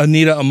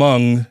Anita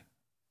Among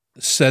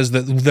says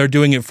that they're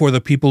doing it for the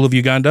people of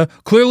Uganda.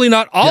 Clearly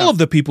not all of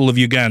the people of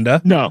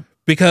Uganda. No.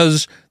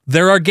 Because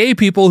there are gay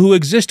people who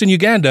exist in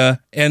Uganda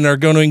and are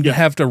going to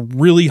have a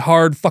really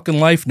hard fucking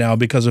life now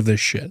because of this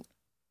shit.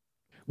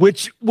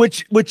 Which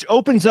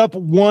opens up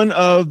one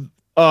of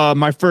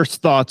my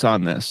first thoughts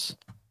on this.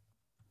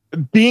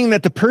 Being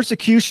that the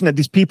persecution that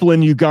these people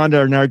in Uganda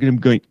are now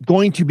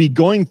going to be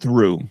going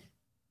through,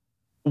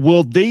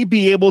 will they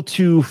be able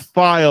to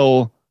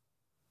file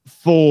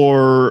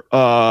for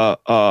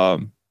what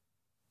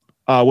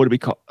do we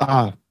call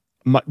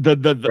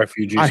the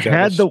refugee I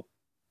status? had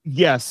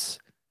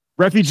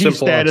refugee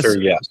Simple status.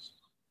 Answer,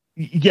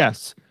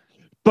 yes,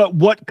 but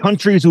what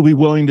countries will be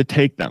willing to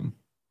take them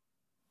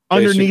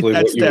underneath Basically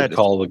that what you would status?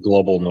 call the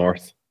global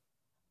north.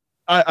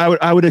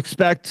 I would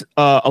expect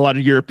a lot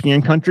of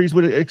European countries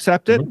would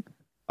accept it.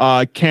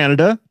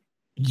 Canada,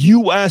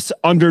 U.S.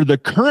 under the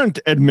current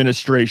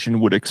administration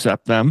would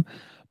accept them.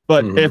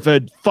 But if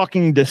a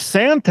fucking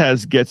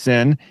DeSantis gets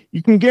in,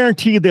 you can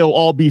guarantee they'll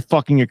all be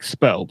fucking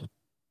expelled.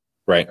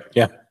 Right.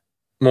 Yeah.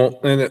 Well,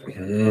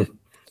 and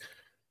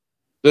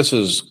this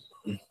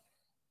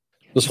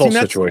whole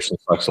situation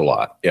sucks a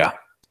lot. Yeah.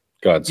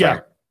 Go ahead. Sorry.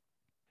 Yeah.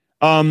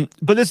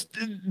 But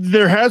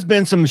there has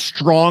been some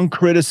strong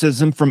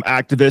criticism from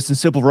activists and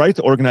civil rights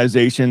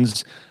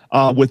organizations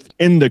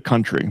within the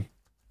country.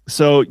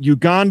 So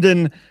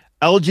Ugandan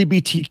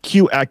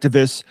LGBTQ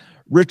activist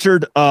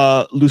Richard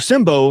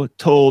Lusimbo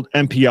told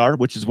NPR,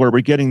 which is where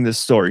we're getting this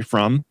story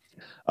from,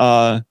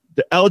 the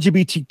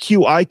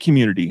LGBTQI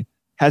community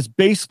has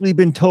basically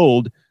been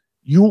told,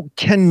 you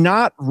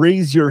cannot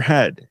raise your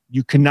head.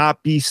 You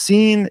cannot be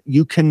seen.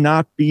 You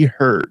cannot be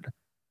heard.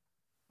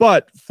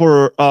 But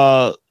for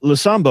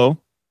Lusambo,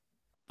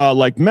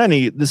 like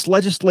many, this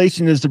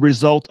legislation is the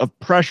result of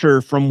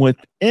pressure from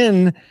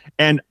within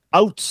and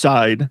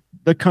outside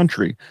the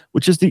country,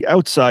 which is the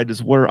outside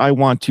is where I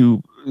want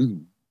to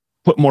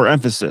put more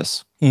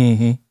emphasis.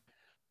 Mm-hmm.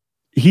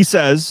 He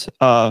says,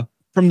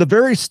 from the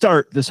very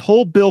start, this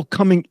whole bill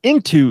coming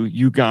into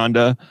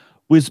Uganda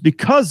was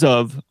because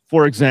of,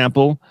 for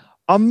example,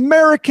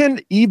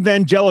 American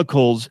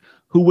evangelicals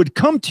who would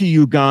come to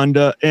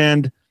Uganda,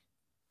 and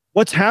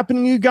what's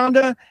happening in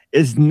Uganda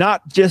is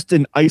not just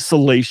in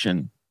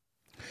isolation.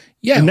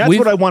 Yeah, and that's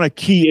what I want to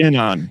key in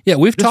on. Yeah,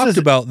 we've talked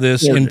about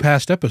this in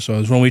past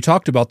episodes when we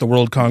talked about the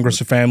World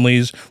Congress of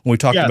Families, when we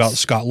talked about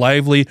Scott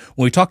Lively,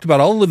 when we talked about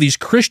all of these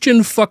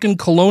Christian fucking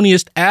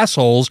colonialist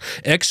assholes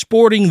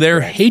exporting their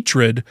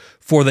hatred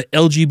for the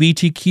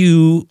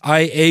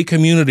LGBTQIA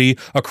community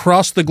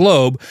across the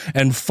globe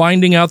and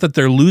finding out that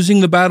they're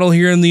losing the battle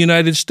here in the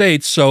United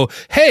States. So,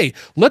 hey,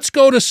 let's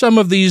go to some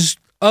of these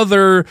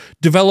other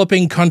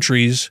developing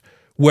countries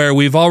where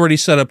we've already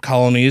set up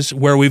colonies,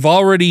 where we've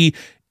already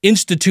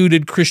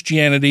instituted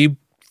Christianity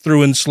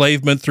through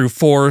enslavement, through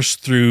force,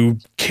 through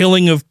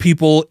killing of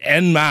people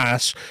en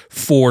masse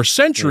for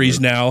centuries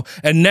now,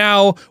 and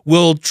now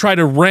we'll try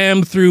to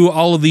ram through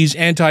all of these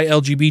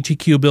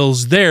anti-LGBTQ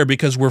bills there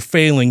because we're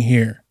failing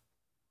here.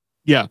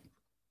 Yeah.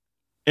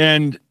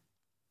 And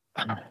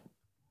I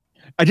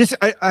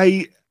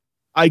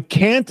I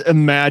can't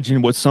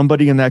imagine what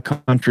somebody in that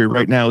country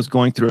right now is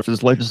going through if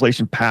this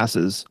legislation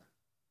passes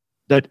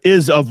that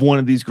is of one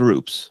of these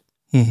groups.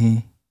 Mm-hmm.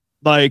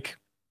 Like,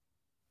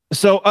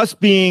 so us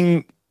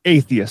being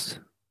atheists,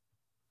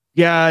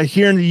 yeah,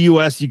 here in the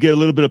US, you get a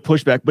little bit of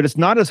pushback, but it's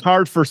not as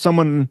hard for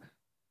someone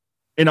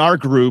in our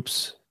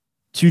groups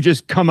to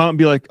just come out and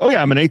be like, oh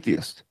yeah, I'm an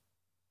atheist.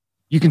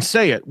 You can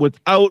say it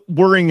without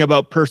worrying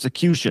about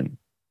persecution.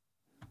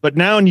 But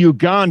now in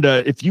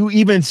Uganda, if you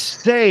even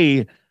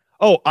say,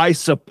 oh, I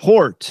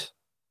support.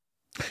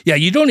 Yeah,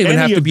 you don't even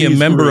have to be a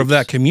member of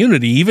that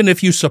community. Even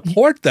if you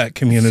support that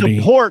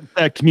community.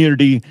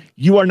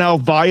 You are now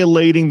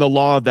violating the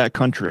law of that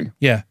country.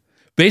 Yeah.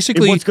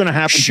 Basically, what's going to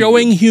happen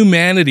showing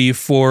humanity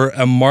for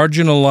a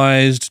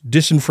marginalized,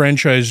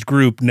 disenfranchised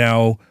group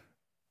now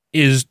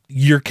is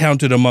you're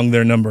counted among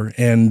their number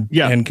and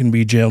can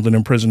be jailed and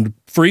imprisoned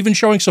for even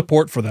showing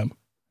support for them.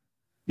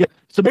 Yeah.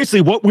 So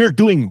basically what we're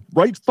doing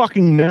right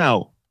fucking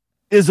now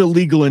is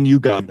illegal in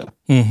Uganda.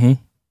 Mm-hmm.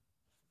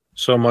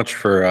 So much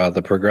for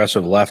the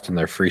progressive left and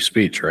their free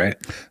speech, right?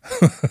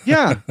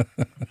 Yeah.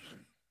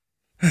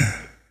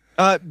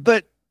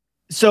 But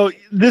so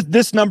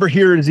this number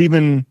here is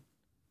even,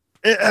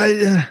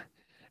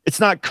 it's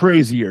not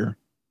crazier.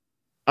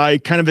 I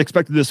kind of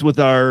expected this with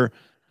our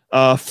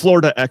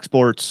Florida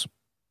exports,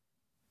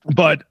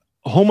 but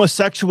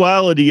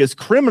homosexuality is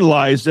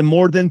criminalized in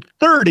more than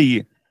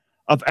 30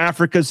 of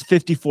Africa's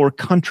 54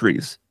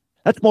 countries.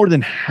 That's more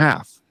than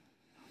half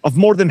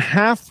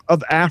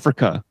of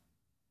Africa.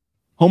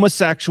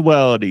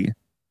 Homosexuality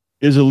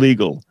is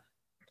illegal.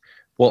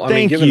 Well, I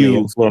mean, given the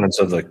influence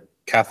of the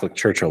Catholic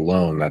Church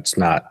alone, that's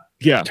not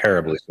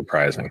terribly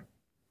surprising.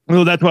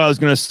 Well, that's what I was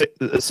going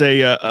to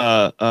say.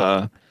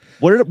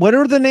 What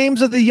are the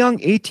names of the young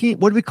 18?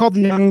 What do we call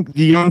the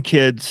young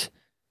kids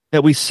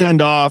that we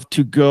send off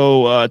to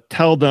go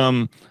tell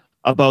them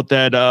about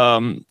that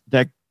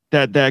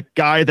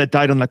guy that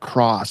died on the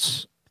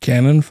cross?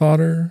 Cannon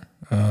fodder.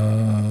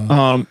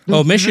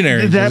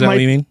 Missionaries. Is that what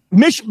you mean?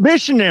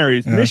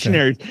 Missionaries. Okay.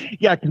 Missionaries.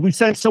 Yeah, because we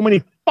sent so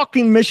many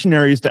fucking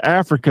missionaries to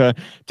Africa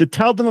to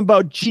tell them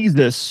about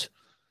Jesus.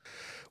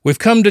 We've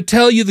come to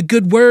tell you the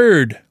good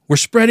word. We're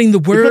spreading the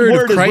word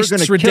of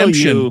Christ's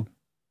redemption.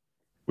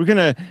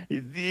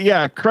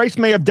 Christ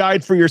may have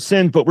died for your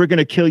sins, but we're going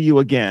to kill you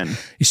again.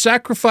 He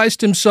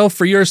sacrificed himself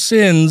for your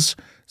sins,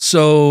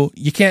 so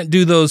you can't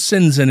do those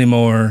sins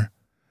anymore,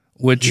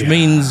 which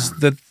means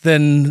that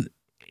then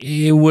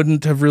he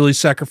wouldn't have really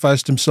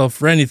sacrificed himself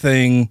for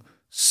anything.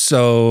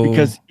 So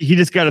because he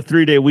just got a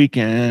 3-day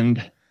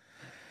weekend.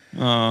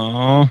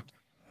 Oh,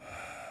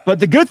 but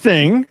the good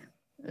thing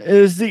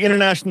is the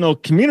international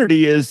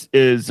community is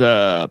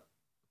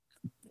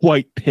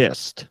quite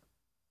pissed.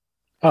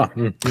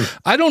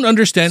 I don't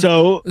understand.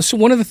 So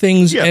one of the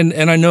things,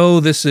 and I know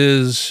this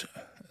is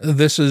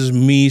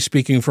me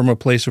speaking from a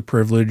place of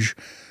privilege,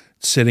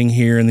 sitting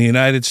here in the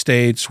United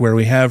States where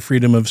we have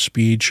freedom of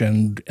speech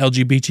and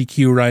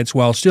LGBTQ rights,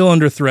 while still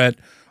under threat,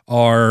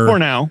 are for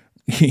now.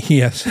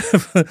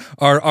 Yes,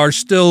 are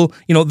still,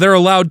 they're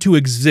allowed to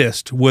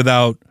exist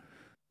without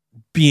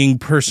being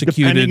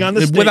persecuted,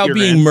 without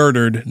being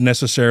murdered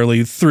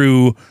necessarily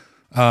through,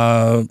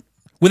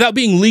 without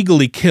being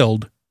legally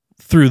killed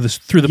through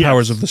the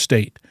powers of the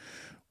state.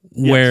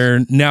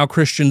 Where now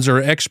Christians are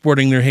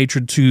exporting their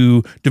hatred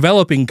to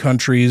developing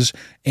countries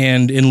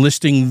and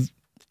enlisting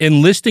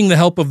the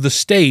help of the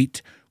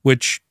state,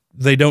 which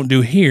they don't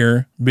do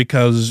here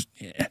because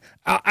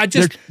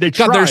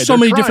there's so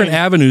many different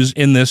avenues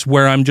in this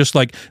where I'm just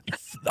like,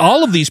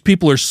 all of these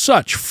people are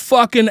such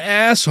fucking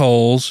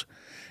assholes.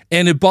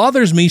 And it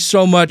bothers me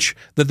so much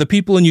that the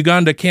people in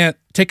Uganda can't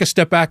take a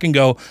step back and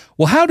go,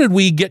 well, how did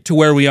we get to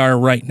where we are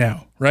right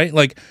now? Right?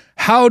 Like,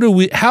 how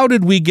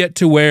did we get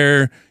to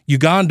where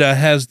Uganda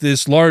has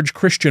this large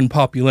Christian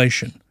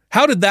population?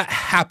 How did that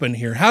happen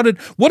here?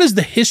 What is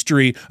the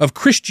history of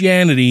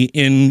Christianity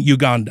in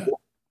Uganda?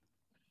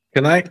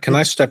 Can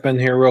I step in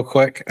here real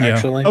quick,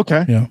 actually?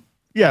 Okay.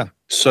 Yeah.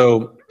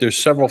 So there's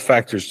several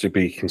factors to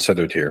be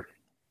considered here.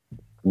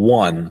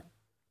 One,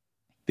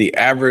 the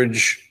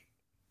average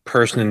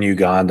person in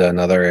Uganda and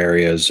other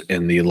areas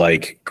in the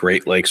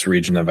Great Lakes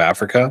region of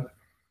Africa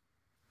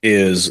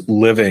is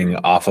living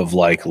off of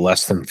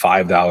less than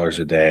 $5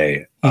 a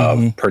day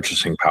of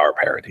purchasing power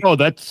parity. Oh,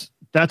 that's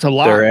a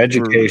lot. Their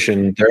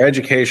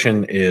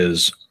education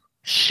is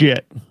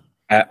shit.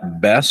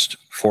 At best,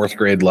 4th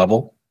grade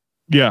level.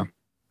 Yeah.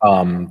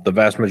 The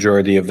vast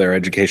majority of their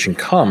education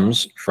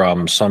comes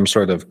from some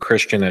sort of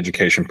Christian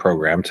education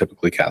program,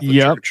 typically Catholic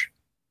Church.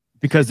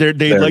 Because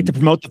they like to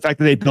promote the fact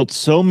that they built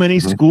so many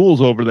schools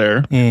over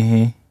there.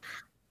 Mm-hmm.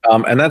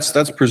 And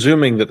that's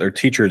presuming that their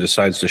teacher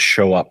decides to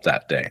show up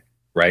that day,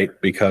 right?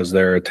 Because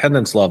their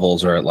attendance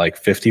levels are at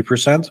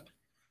 50%.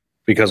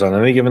 Because on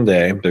any given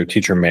day, their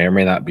teacher may or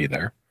may not be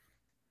there.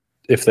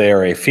 If they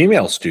are a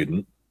female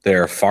student,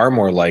 they're far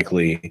more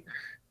likely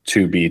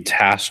to be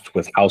tasked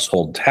with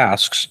household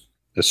tasks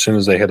as soon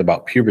as they hit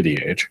about puberty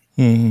age.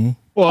 Mm-hmm.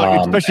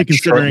 Well, especially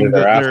considering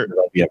that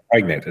they'll be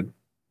impregnated.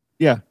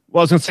 Yeah, Well,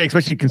 I was going to say,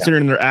 especially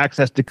considering their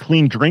access to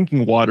clean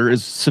drinking water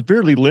is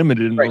severely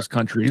limited in those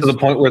countries. To the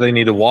point where they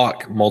need to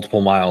walk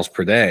multiple miles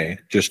per day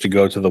just to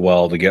go to the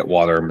well to get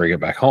water and bring it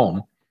back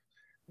home.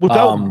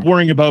 Without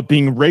worrying about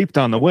being raped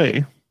on the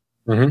way.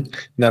 Mm-hmm.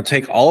 Now,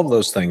 take all of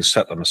those things,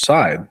 set them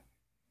aside.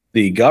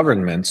 The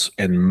governments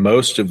in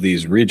most of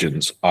these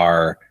regions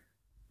are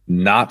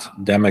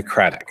not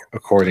democratic,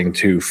 according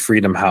to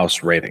Freedom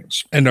House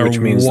ratings. And are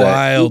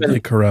wildly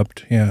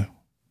corrupt, yeah.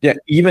 Yeah,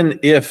 even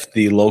if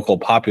the local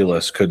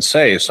populace could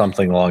say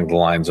something along the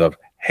lines of,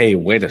 hey,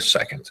 wait a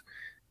second,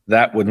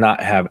 that would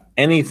not have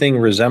anything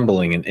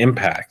resembling an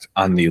impact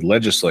on the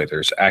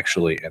legislators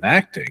actually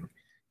enacting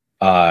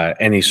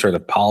any sort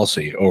of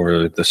policy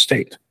over the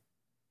state.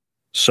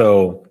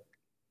 So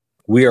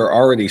we are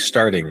already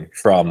starting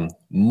from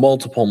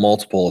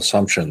multiple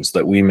assumptions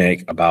that we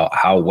make about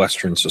how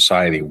Western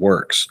society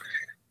works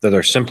that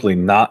are simply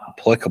not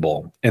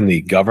applicable in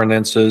the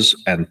governances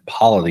and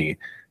polity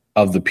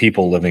of the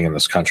people living in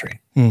this country.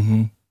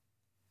 Mm-hmm.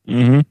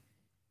 Mm-hmm.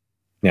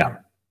 Yeah.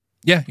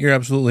 Yeah, you're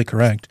absolutely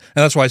correct.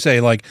 And that's why I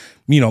say, like,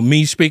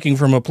 me speaking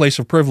from a place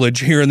of privilege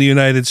here in the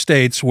United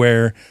States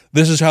where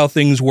this is how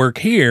things work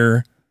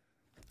here.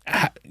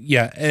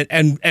 Yeah.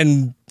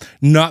 And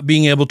not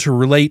being able to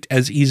relate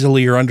as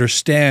easily or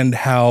understand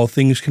how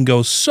things can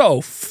go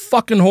so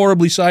fucking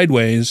horribly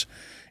sideways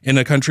in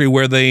a country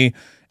where they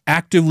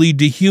actively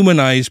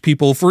dehumanize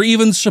people for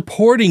even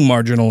supporting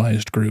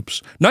marginalized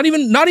groups. Not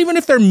even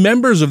if they're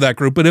members of that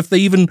group, but if they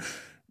even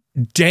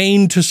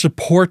deign to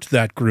support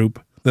that group,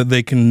 that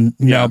they can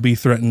now be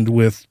threatened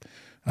with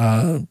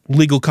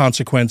legal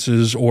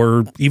consequences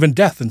or even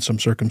death in some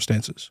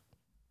circumstances.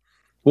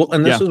 Well,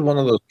 and this is one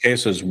of those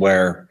cases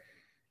where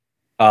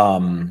I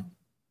want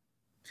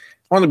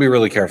to be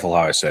really careful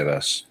how I say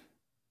this.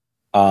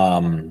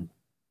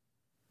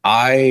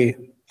 I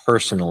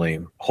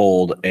personally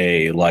hold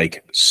a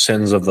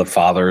sins of the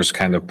fathers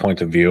kind of point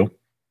of view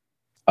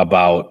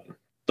about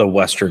the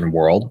Western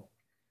world.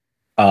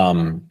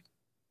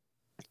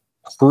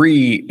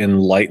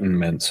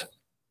 Pre-Enlightenment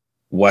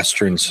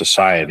Western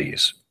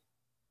societies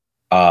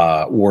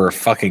were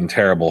fucking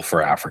terrible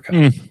for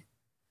Africa.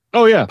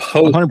 Oh yeah,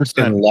 100%.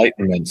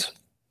 Post-Enlightenment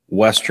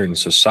Western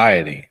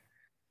society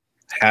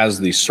has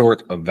the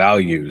sort of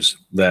values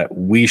that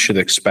we should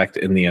expect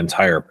in the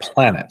entire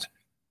planet,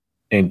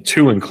 and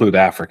to include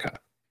Africa,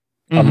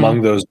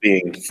 among those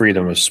being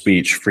freedom of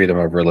speech, freedom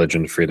of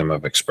religion, freedom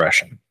of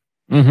expression,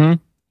 freedom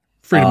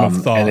of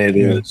thought. And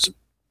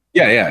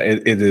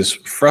it is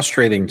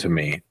frustrating to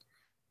me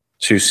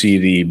to see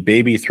the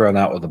baby thrown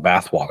out with the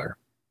bathwater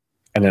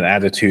and an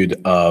attitude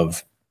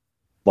of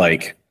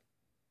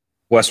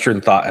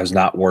Western thought has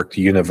not worked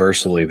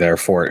universally,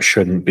 therefore it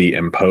shouldn't be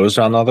imposed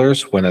on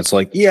others, when it's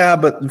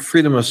but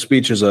freedom of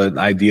speech is an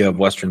idea of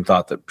Western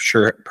thought that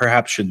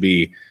perhaps should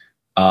be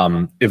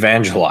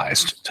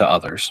evangelized to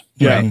others.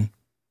 Yeah. Right?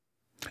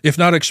 If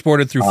not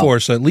exported through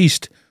force, at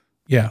least,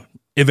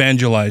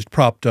 evangelized,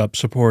 propped up,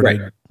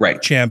 supported,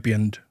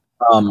 championed.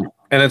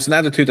 And it's an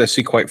attitude I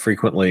see quite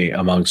frequently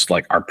amongst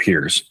our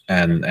peers.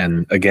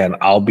 And again,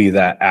 I'll be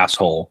that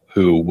asshole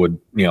who would,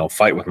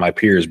 fight with my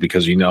peers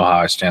because how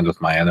I stand with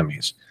my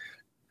enemies.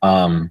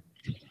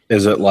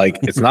 Is it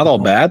it's not all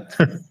bad?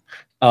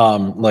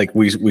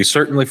 We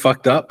certainly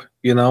fucked up.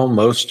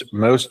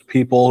 Most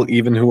people,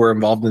 even who were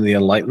involved in the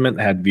Enlightenment,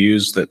 had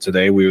views that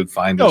today we would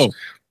find as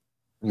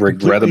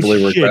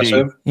regrettably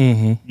regressive.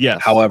 Mm-hmm.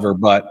 Yes. However,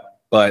 but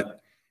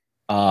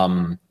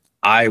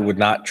I would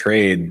not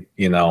trade,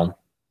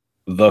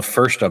 the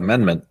First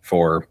Amendment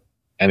for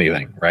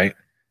anything, right?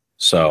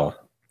 So,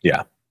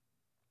 yeah.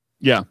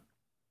 Yeah.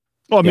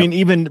 Well, I mean,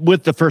 even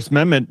with the First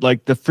Amendment,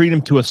 the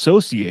freedom to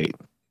associate.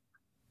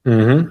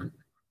 Mm-hmm.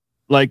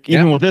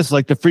 Even with this,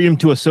 the freedom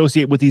to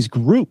associate with these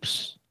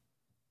groups.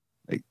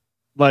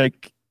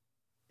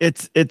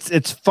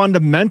 It's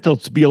fundamental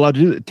to be allowed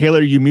to do that.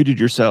 Taylor, you muted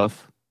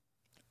yourself.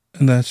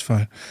 And that's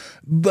fine.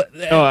 But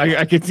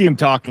I could see him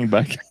talking,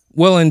 but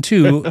well, and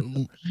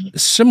two,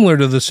 similar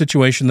to the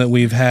situation that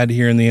we've had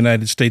here in the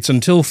United States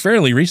until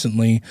fairly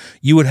recently,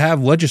 you would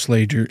have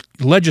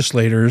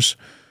legislators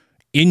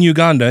in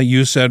Uganda.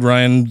 You said,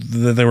 Ryan,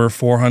 that there were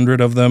 400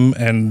 of them,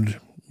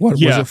 and what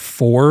was it,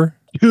 4?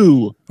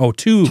 2. Oh,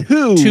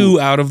 2. 2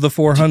 out of the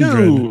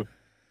 400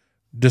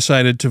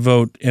 decided to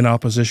vote in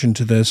opposition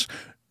to this,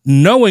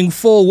 knowing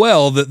full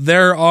well that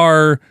there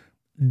are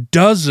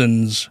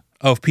dozens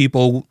of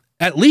people,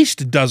 at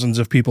least dozens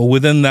of people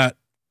within that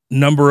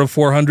number of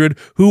 400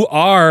 who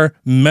are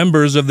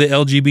members of the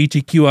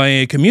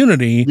LGBTQIA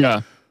community,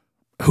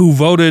 who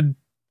voted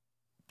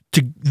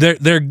to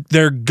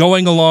they're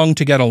going along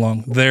to get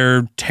along.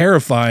 They're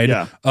terrified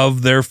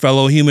of their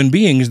fellow human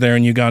beings there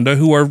in Uganda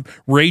who are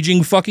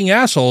raging fucking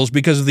assholes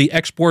because of the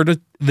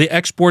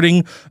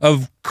exporting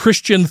of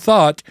Christian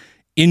thought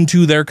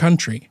into their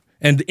country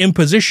and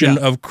imposition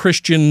of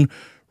Christian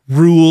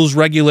rules,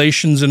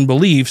 regulations, and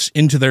beliefs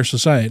into their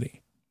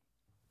society.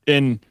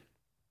 And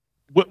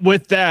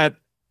with that,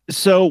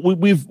 so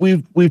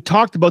we've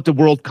talked about the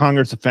World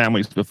Congress of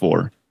Families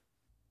before,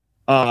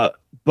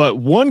 but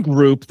one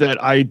group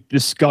that I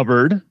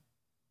discovered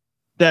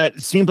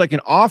that seems like an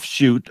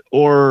offshoot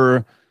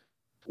or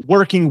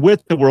working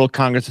with the World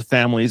Congress of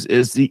Families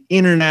is the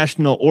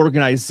International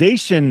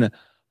Organization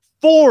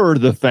for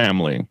the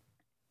Family.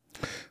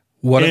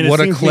 What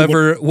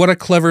a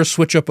clever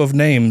switch up of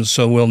names,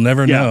 so we'll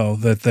never know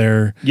that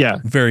they're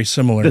very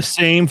similar. The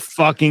same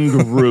fucking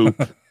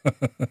group.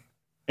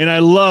 And I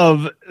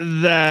love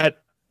that.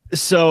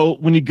 So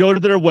when you go to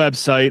their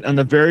website, on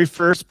the very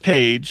first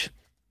page,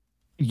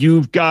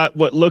 you've got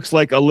what looks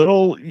like a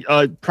little,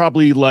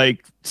 probably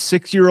like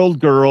 6-year-old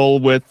girl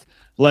with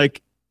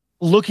like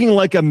looking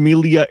like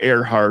Amelia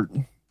Earhart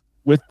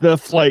with the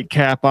flight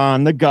cap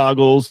on, the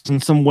goggles,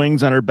 and some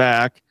wings on her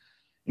back.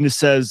 And it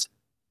says,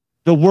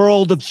 "The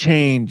world of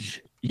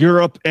change,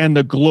 Europe and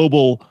the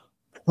global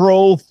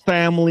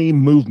pro-family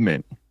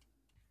movement."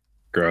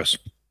 Gross.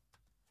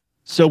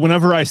 So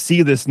whenever I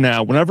see this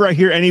now, whenever I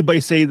hear anybody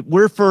say,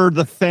 "We're for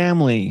the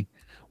family,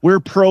 we're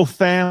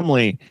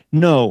pro-family,"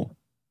 no,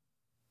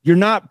 you're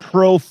not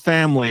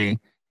pro-family.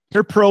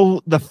 You're pro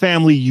the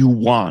family you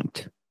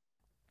want.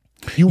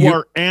 You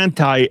are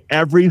anti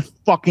every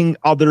fucking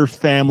other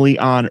family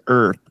on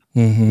earth.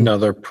 Mm-hmm. No,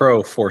 they're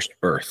pro forced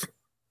birth.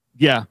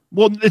 Yeah.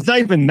 Well, it's not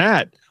even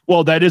that.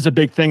 Well, that is a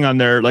big thing on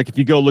there. Like if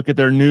you go look at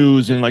their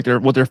news and like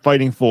what they're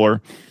fighting for,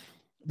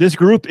 this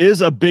group is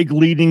a big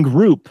leading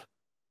group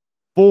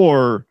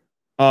for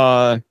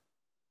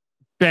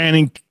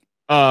banning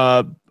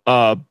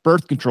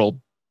birth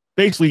control.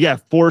 Basically,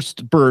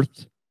 forced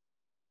birth,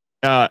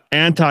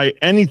 anti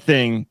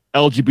anything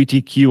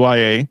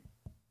LGBTQIA,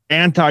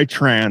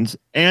 anti-trans,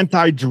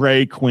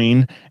 anti-drag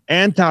queen,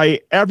 anti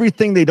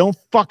everything they don't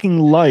fucking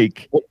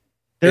like.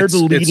 They're the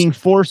leading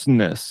force in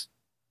this.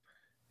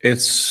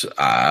 It's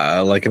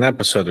like an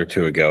episode or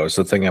two ago, is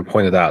the thing I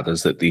pointed out,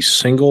 is that the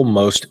single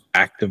most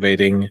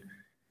activating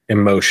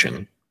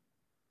emotion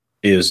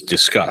is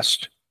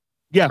disgust.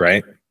 Yeah.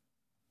 Right?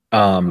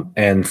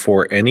 And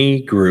for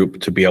any group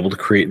to be able to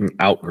create an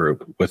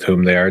out-group with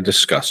whom they are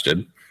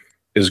disgusted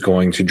is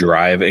going to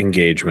drive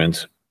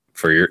engagement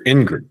for your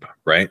in-group,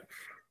 right?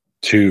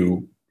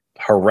 To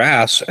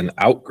harass an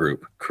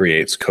out-group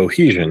creates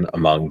cohesion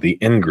among the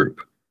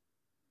in-group.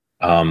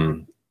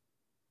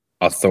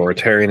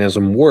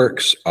 Authoritarianism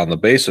works on the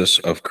basis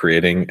of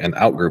creating an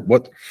out-group.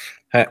 What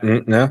is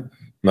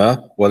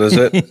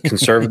it?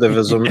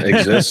 Conservatism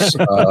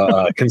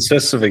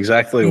consists of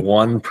exactly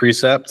one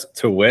precept,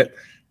 to wit,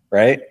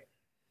 right?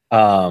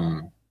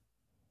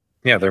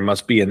 There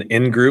must be an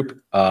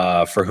in-group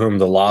for whom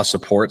the law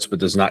supports but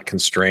does not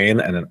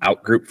constrain, and an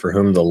out-group for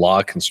whom the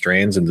law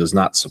constrains and does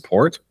not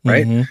support,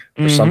 right?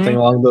 Mm-hmm. Or something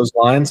along those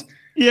lines.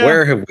 Yeah.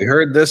 Where have we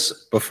heard this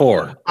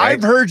before? Right?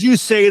 I've heard you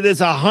say this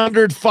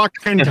 100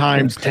 fucking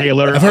times,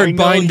 Taylor. I've heard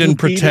bind and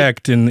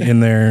protect in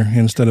there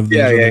instead of Be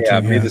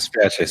the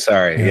special.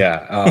 Sorry.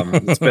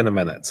 It's been a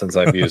minute since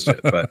I've used it,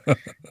 but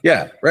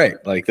right.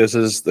 Like this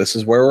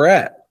is where we're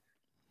at.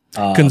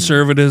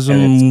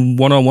 Conservatism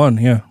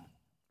 101.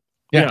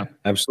 Yeah,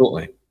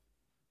 absolutely.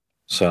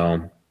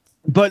 So,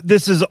 but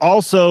this is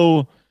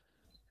also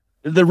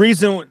the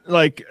reason,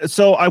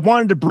 so I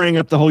wanted to bring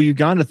up the whole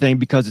Uganda thing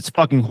because it's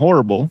fucking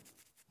horrible.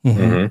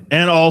 Mm-hmm.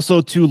 And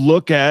also to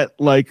look at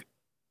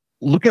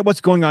what's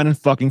going on in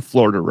fucking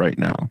Florida right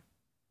now.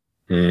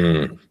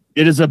 Mm.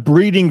 It is a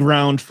breeding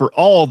ground for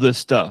all this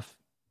stuff.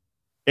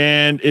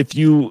 And if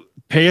you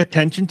pay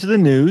attention to the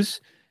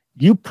news,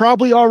 you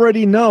probably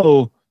already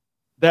know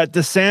that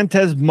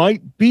DeSantis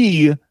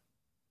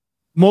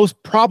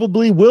most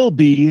probably will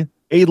be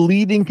a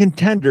leading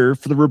contender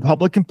for the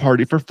Republican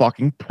Party for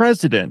fucking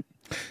president.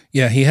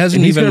 Yeah, he's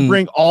going to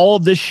bring all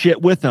of this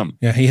shit with him.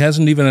 Yeah, he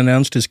hasn't even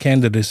announced his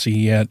candidacy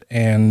yet,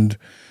 and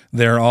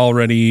they're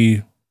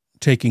already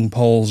taking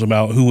polls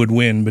about who would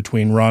win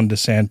between Ron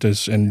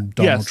DeSantis and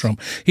Donald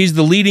Trump. He's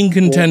the leading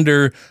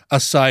contender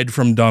aside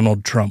from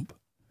Donald Trump.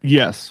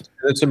 Yes.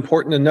 It's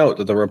important to note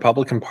that the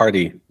Republican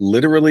Party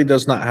literally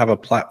does not have a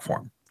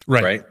platform.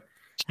 Right?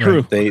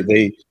 True.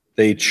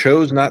 They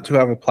chose not to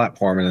have a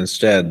platform, and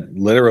instead,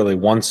 literally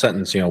one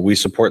sentence, we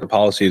support the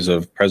policies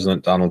of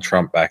President Donald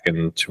Trump back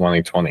in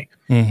 2020,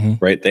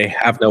 right? They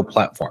have no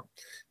platform.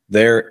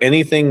 They're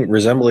anything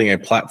resembling a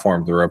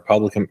platform,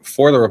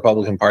 for the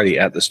Republican Party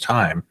at this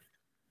time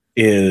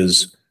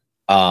is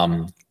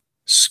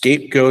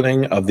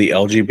scapegoating of the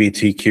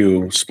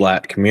LGBTQ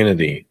splat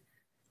community,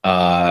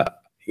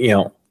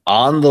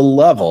 on the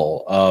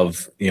level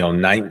of,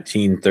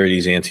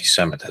 1930s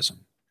anti-Semitism,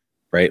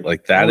 right?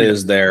 Like that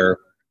is their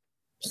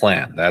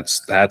plan.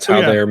 That's how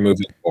they're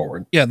moving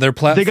forward. Yeah, their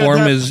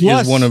platform is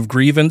one of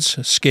grievance,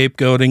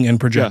 scapegoating, and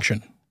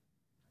projection.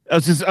 I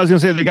was going to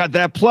say they got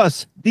that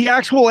plus the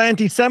actual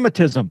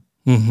anti-Semitism.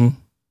 Mm-hmm.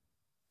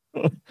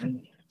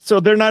 So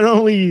they're not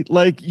only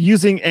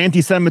using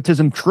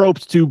anti-Semitism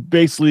tropes to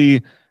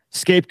basically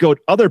scapegoat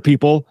other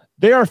people,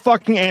 they are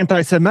fucking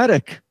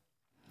anti-Semitic.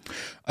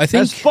 I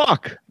think as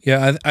fuck.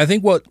 Yeah, I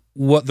think what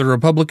the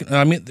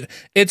Republican,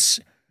 it's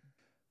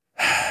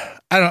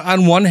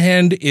on one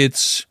hand,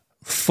 it's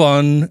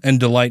fun and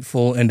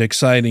delightful and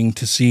exciting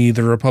to see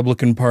the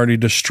Republican Party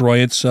destroy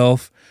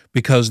itself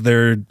because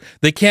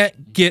they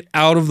can't get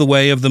out of the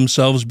way of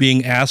themselves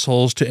being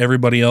assholes to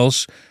everybody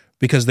else,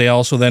 because they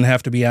also then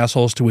have to be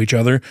assholes to each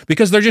other,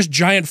 because they're just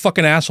giant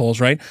fucking assholes,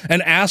 right?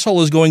 An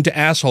asshole is going to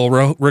asshole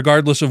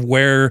regardless of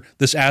where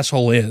this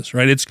asshole is,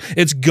 right?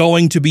 It's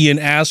going to be an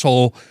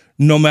asshole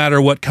no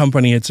matter what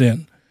company it's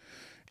in.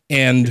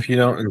 And if you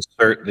don't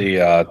insert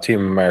the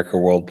Team America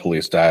World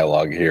Police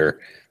dialogue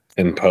here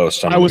in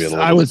post, I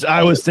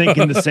was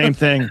thinking the same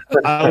thing.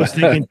 I was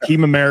thinking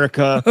Team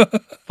America.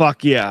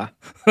 Fuck yeah.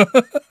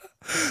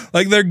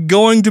 Like, they're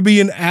going to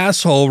be an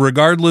asshole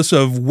regardless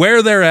of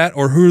where they're at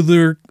or who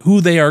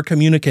they are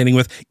communicating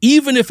with,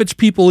 even if it's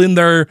people in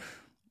their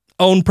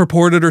own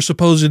purported or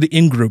supposed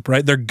in-group,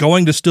 right? They're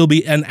going to still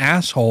be an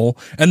asshole,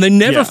 and they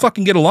never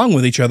fucking get along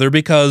with each other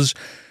because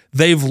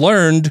they've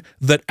learned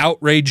that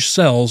outrage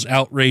sells.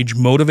 Outrage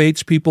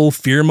motivates people,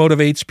 fear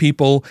motivates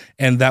people,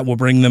 and that will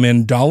bring them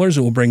in dollars,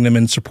 it will bring them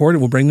in support, it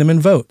will bring them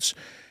in votes.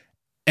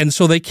 And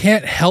so they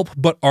can't help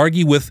but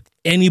argue with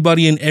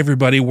anybody and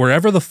everybody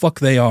wherever the fuck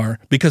they are,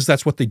 because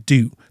that's what they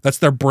do. That's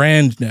their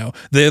brand now.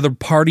 They're the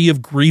party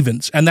of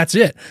grievance, and that's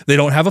it. They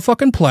don't have a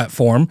fucking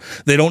platform.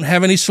 They don't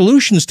have any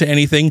solutions to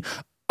anything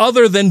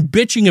other than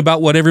bitching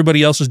about what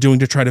everybody else is doing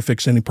to try to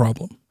fix any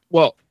problem.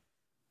 Well,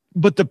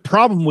 but the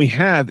problem we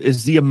have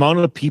is the amount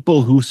of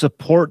people who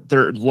support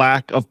their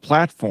lack of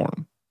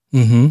platform.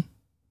 Mm-hmm.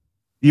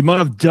 The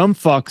amount of dumb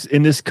fucks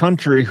in this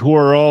country who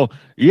are all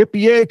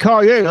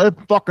yippee yay, I'm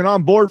fucking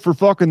on board for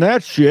fucking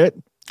that shit.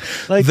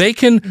 Like, they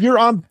can. You're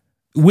on.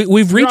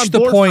 We've reached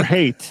the point.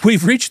 Hate.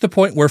 We've reached the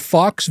point where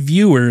Fox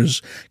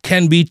viewers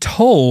can be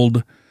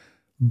told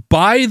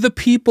by the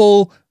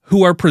people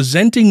who are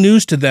presenting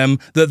news to them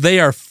that they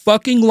are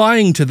fucking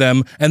lying to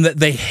them and that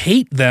they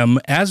hate them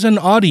as an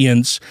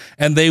audience,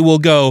 and they will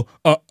go,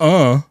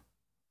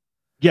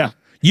 Yeah.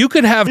 You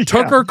could have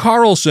Tucker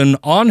Carlson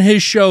on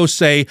his show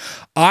say,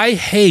 I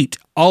hate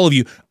all of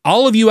you.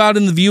 All of you out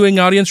in the viewing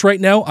audience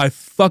right now, I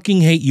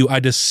fucking hate you.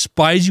 I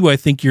despise you. I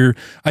think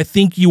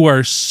you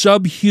are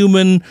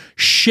subhuman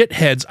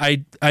shitheads.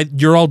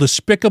 You're all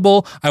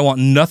despicable. I want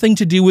nothing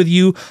to do with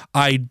you.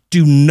 I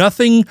do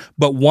nothing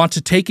but want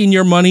to take in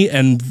your money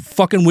and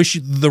fucking wish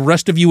the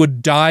rest of you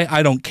would die.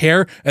 I don't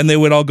care. And they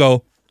would all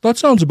go, that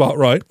sounds about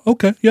right.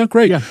 Okay, yeah,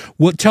 great. Yeah.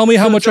 Well, tell me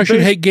how much I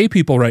should hate gay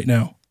people right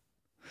now.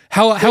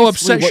 How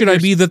upset should I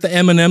be that the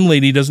M&M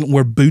lady doesn't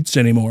wear boots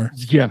anymore?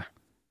 Yeah.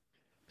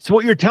 So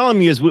what you're telling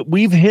me is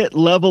we've hit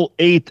level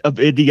 8 of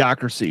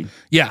idiocracy.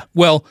 Yeah.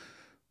 Well,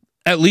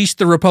 at least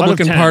the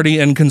Republican Party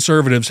and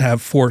conservatives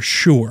have, for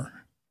sure.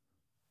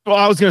 Well,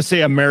 I was going to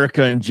say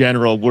America in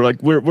general.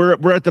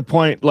 We're at the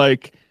point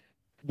like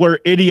where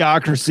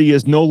idiocracy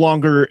is no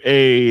longer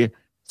a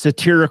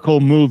satirical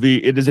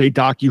movie. It is a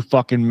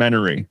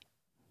docu-fucking-mentary.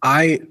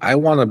 I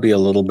want to be a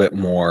little bit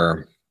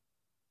more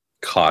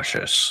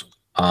cautious.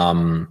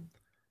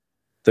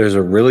 There's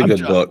a really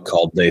good book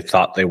called They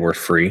Thought They Were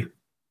Free.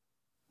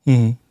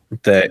 Mm-hmm.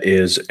 That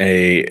is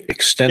a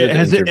extended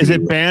interview. Is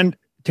it banned?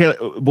 Taylor,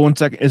 1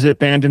 second. Is it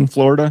banned in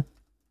Florida?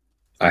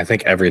 I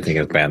think everything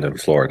is banned in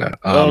Florida.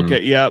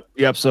 Okay.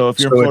 Yep. So if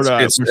you're in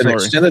Florida, it's an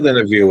extended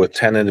interview with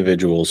 10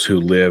 individuals who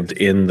lived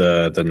in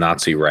the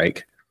Nazi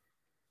Reich,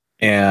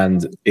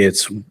 and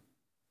it's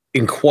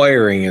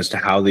inquiring as to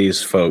how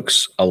these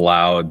folks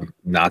allowed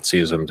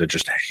Nazism to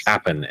just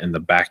happen in the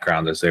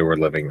background as they were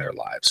living their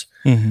lives.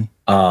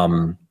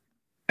 Mm-hmm.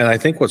 And I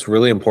think what's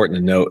really important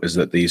to note is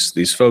that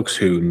these folks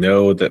who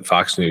know that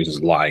Fox News is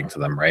lying to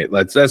them, right?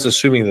 That's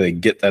assuming that they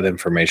get that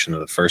information in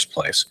the first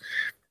place,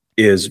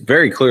 is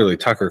very clearly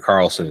Tucker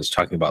Carlson is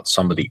talking about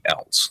somebody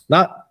else,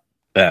 not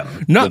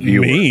them, not the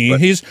viewer, me.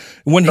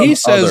 When he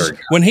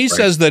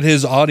says that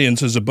his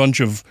audience is a bunch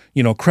of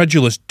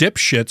credulous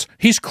dipshits,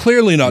 he's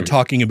clearly not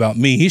talking about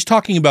me. He's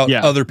talking about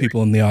other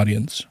people in the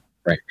audience.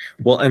 Right.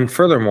 Well, and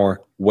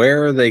furthermore,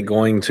 where are they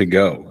going to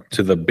go?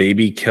 To the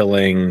baby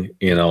killing,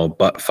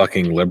 butt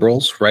fucking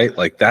liberals, right?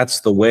 Like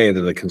that's the way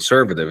that the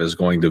conservative is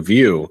going to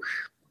view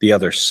the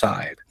other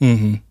side.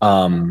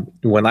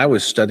 Mm-hmm. When I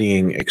was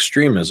studying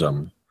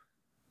extremism,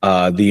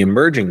 the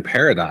emerging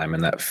paradigm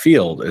in that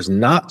field is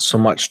not so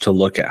much to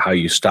look at how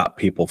you stop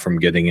people from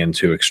getting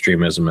into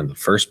extremism in the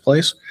first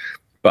place,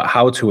 but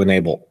how to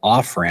enable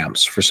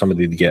off-ramps for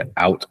somebody to get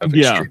out of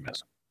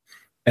extremism.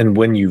 And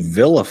when you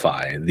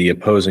vilify the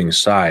opposing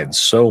side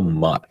so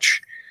much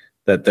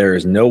that there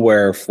is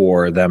nowhere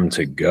for them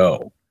to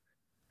go,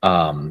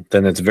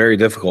 then it's very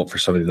difficult for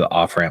somebody to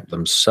off-ramp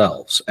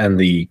themselves. And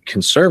the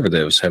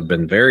conservatives have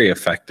been very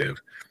effective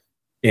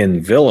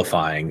in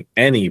vilifying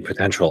any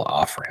potential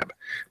off-ramp.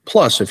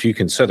 Plus, if you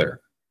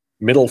consider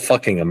middle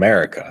fucking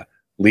America,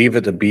 leave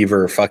it to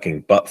beaver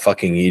fucking butt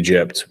fucking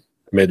Egypt,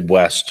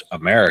 Midwest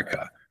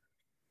America.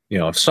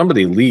 If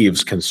somebody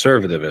leaves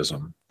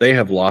conservatism, they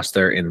have lost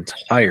their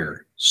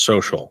entire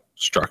social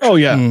structure. Oh,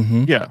 yeah.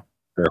 Mm-hmm. Yeah.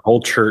 Their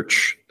whole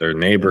church, their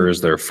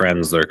neighbors, their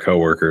friends, their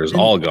coworkers,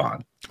 all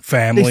gone.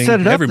 Family. They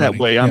set it up everybody.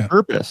 that way on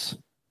purpose.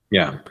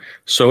 Yeah.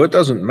 So it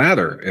doesn't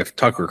matter if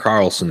Tucker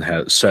Carlson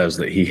says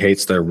that he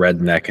hates their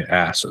redneck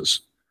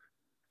asses.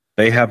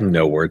 They have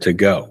nowhere to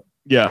go.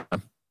 Yeah.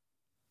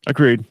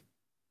 Agreed.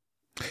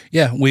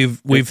 Yeah,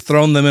 we've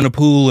thrown them in a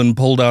pool and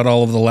pulled out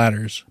all of the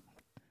ladders.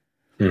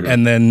 Mm-hmm.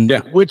 And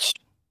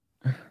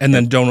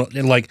then don't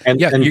like and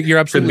you're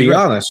absolutely to be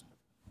right. honest.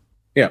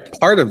 Yeah,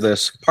 part of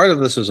this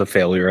is a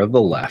failure of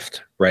the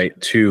left, right?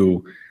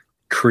 To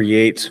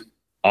create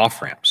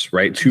off-ramps,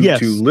 right? To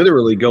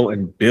literally go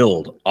and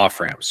build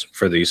off-ramps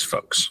for these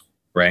folks,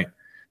 right?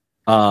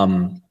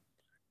 And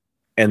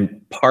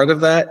part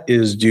of that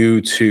is due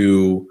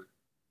to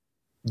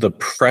the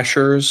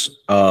pressures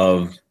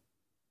of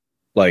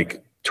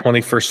like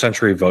 21st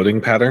century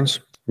voting patterns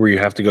where you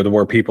have to go to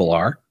where people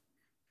are.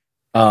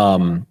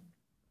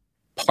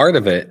 Part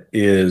of it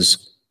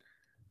is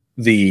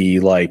the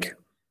like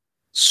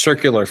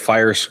circular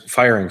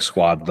firing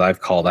squad that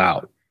I've called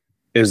out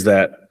is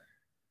that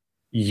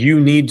you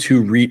need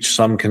to reach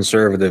some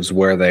conservatives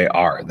where they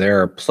are.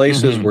 There are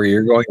places where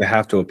you're going to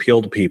have to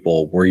appeal to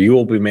people where you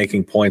will be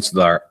making points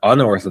that are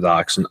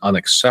unorthodox and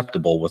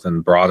unacceptable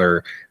within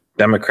broader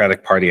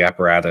Democratic Party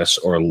apparatus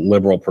or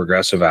liberal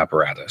progressive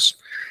apparatus.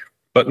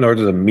 But in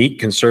order to meet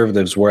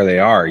conservatives where they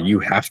are, you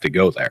have to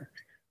go there.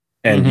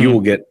 And you will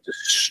get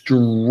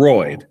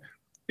destroyed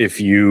if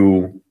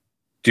you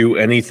do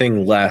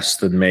anything less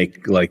than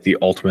make like the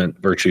ultimate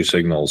virtue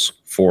signals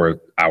for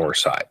our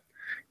side,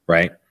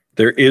 right?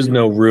 There is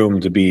no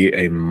room to be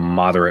a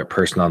moderate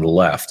person on the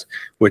left,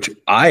 which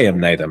I am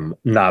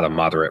not a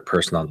moderate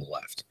person on the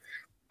left.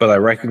 But I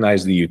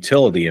recognize the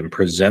utility in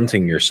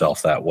presenting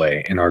yourself that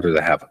way in order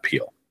to have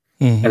appeal.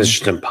 And it's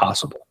just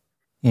impossible.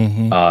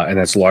 And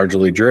it's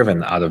largely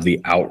driven out of the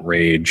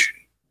outrage,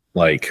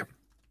 like,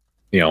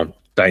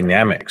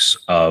 dynamics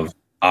of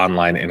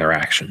online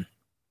interaction.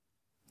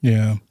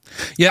 Yeah.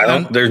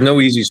 There's no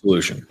easy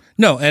solution.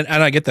 No, and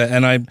I get that.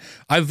 And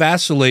I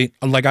vacillate,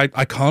 like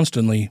I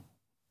constantly,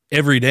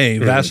 every day,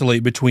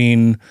 vacillate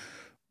between,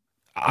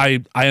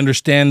 I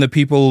understand that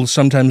people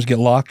sometimes get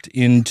locked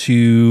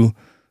into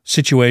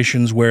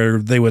situations where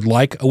they would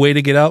like a way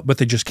to get out, but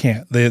they just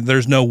can't.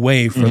 There's no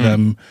way for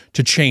them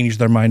to change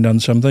their mind on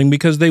something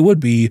because they would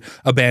be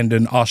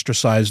abandoned,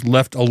 ostracized,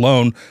 left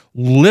alone,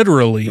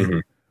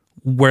 literally,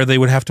 where they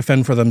would have to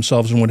fend for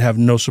themselves and would have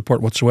no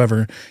support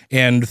whatsoever.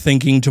 And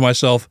thinking to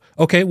myself,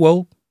 okay,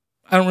 well,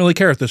 I don't really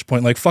care at this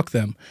point. Like, fuck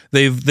them.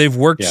 They've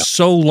worked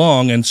so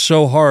long and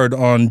so hard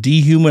on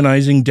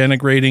dehumanizing,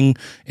 denigrating,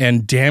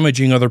 and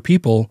damaging other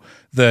people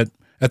that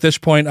at this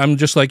point I'm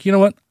just like, you know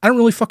what? I don't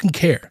really fucking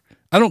care.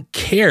 I don't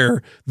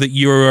care that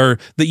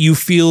you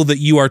feel that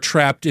you are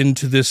trapped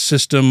into this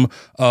system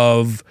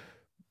of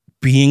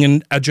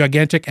being a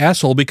gigantic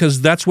asshole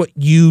because that's what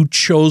you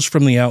chose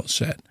from the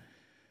outset.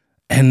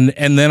 And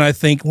then I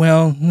think,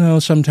 well, no,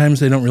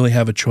 sometimes they don't really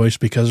have a choice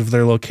because of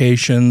their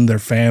location, their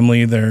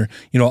family, their,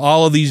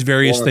 all of these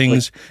various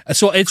things. Like,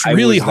 so it's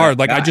really hard.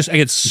 Like I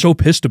get so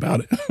pissed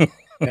about it.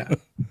 Yeah.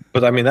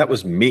 But I mean, that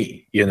was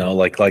me,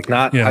 like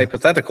not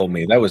hypothetical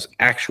me. That was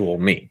actual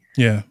me.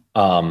 Yeah.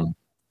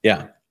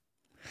 Yeah.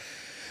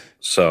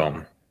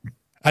 So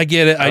I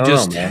get it.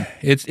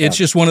 It's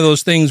just one of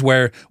those things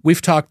where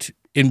we've talked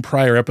in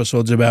prior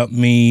episodes about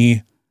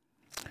me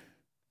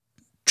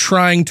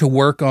trying to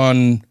work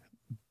on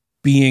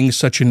being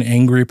such an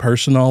angry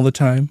person all the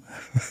time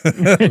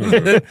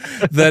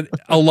that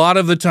a lot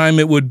of the time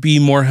it would be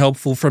more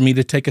helpful for me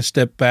to take a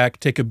step back,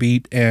 take a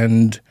beat,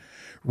 and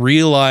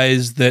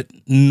realize that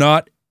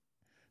not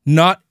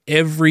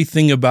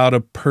everything about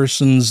a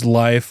person's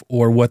life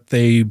or what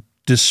they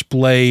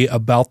display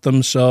about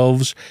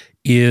themselves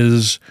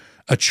is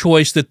a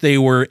choice that they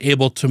were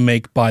able to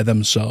make by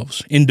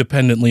themselves,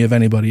 independently of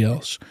anybody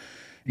else.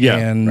 Yeah.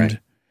 And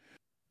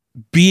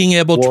being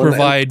able to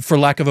provide, for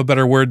lack of a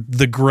better word,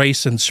 the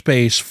grace and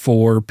space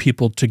for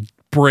people to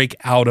break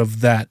out of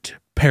that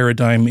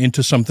paradigm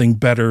into something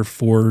better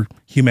for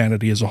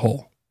humanity as a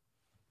whole.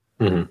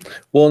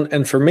 Well,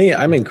 and for me,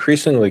 I'm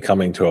increasingly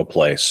coming to a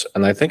place,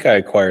 and I think I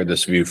acquired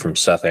this view from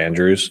Seth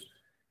Andrews,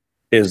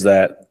 is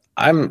that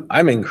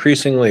I'm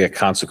increasingly a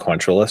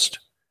consequentialist.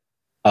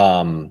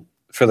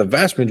 For the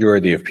vast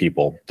majority of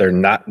people, they're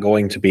not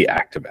going to be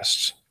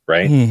activists.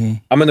 Right?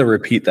 I'm going to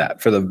repeat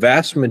that. For the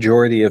vast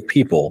majority of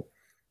people,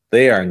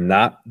 they are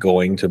not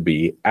going to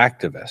be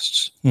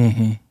activists,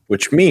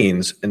 which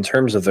means in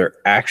terms of their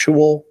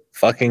actual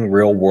fucking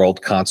real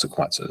world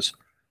consequences,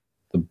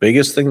 the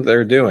biggest thing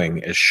they're doing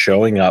is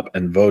showing up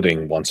and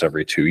voting once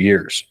every 2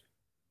 years.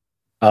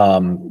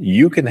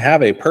 You can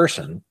have a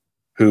person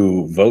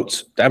who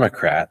votes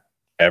Democrat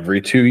every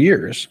 2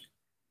 years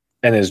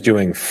and is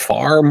doing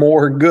far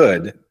more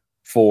good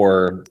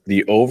for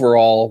the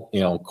overall,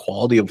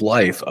 quality of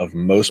life of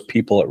most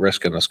people at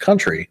risk in this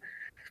country,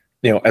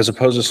 as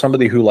opposed to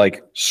somebody who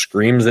like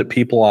screams at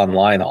people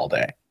online all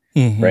day,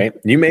 right?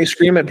 You may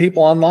scream at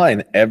people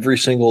online every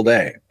single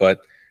day,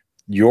 but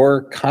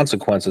your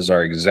consequences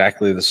are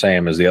exactly the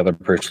same as the other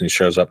person who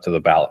shows up to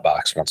the ballot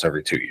box once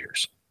every 2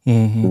 years,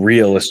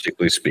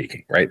 realistically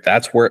speaking, right?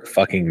 That's where it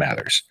fucking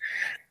matters.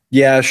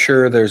 Yeah,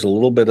 sure. There's a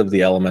little bit of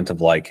the element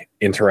of like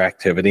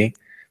interactivity,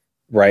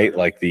 right?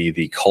 Like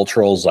the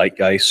cultural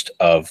zeitgeist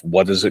of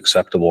what is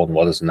acceptable and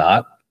what is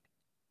not.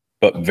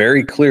 But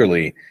very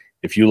clearly,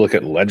 if you look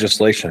at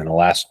legislation in the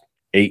last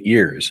 8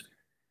 years,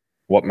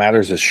 what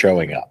matters is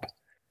showing up.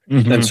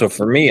 Mm-hmm. And so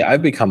for me,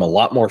 I've become a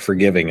lot more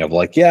forgiving of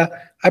like, yeah,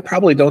 I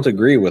probably don't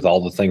agree with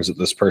all the things that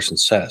this person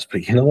says,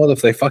 but you know what?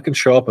 If they fucking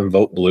show up and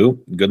vote blue,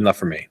 good enough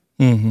for me.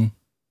 Mm-hmm.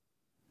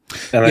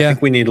 And I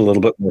think we need a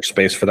little bit more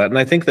space for that. And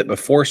I think that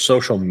before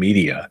social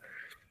media,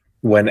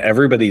 when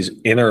everybody's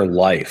inner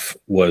life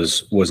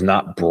was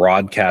not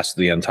broadcast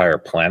to the entire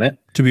planet,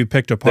 to be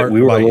picked apart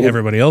by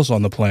everybody else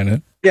on the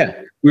planet.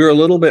 Yeah. We were a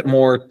little bit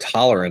more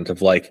tolerant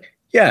of like,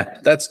 yeah,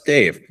 that's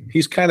Dave.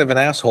 He's kind of an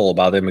asshole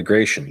about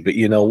immigration, but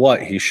you know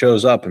what? He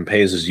shows up and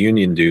pays his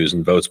union dues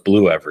and votes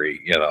blue every,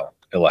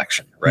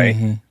 election, right?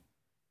 Mm-hmm.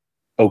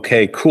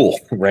 Okay, cool,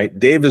 right?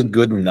 Dave is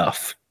good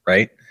enough,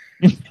 right?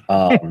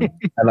 And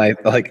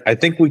I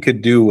think we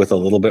could do with a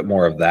little bit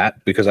more of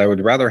that, because I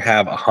would rather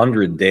have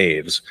 100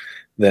 Daves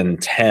than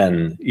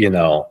 10,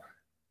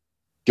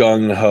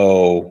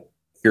 gung-ho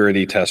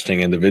purity testing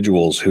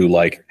individuals who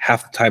like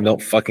half the time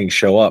don't fucking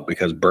show up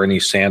because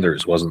Bernie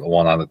Sanders wasn't the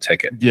one on the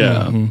ticket.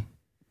 Yeah. Mm-hmm.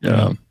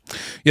 Yeah.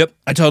 Yep.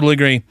 I totally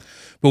agree.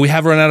 But we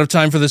have run out of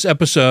time for this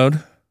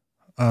episode.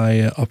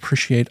 I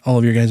appreciate all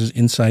of your guys'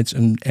 insights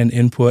and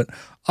input.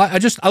 I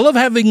love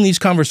having these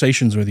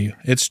conversations with you.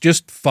 It's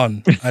just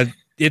fun.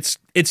 It's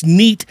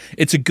neat.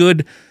 It's a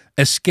good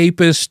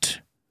escapist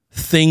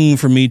thing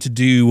for me to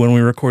do when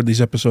we record these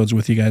episodes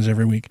with you guys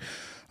every week.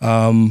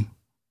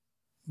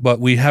 But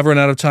we have run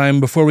out of time.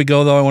 Before we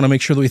go, though, I want to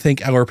make sure that we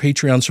thank our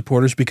Patreon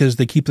supporters because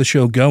they keep the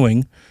show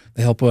going.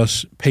 They help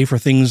us pay for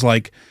things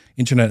like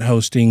internet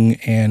hosting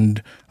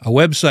and a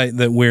website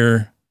that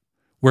we're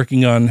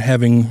working on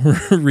having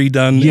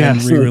redone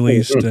and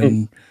re-released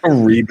and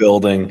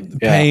rebuilding,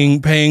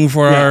 paying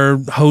for our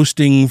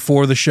hosting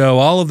for the show,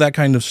 all of that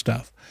kind of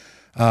stuff.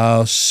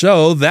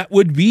 So that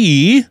would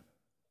be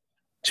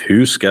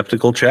Two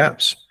Skeptical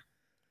Chaps,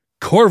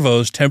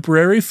 Corvo's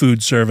temporary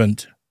food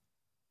servant.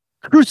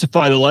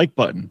 Crucify the like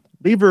button,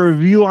 leave a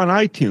review on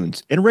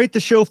iTunes, and rate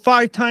the show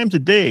 5 times a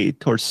day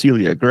towards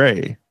Celia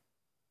Gray.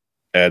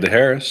 Ed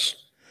Harris,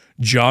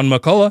 John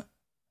McCullough,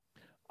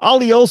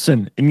 Ollie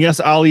Olson. And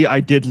yes, Ollie, I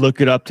did look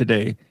it up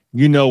today.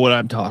 You know what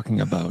I'm talking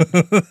about.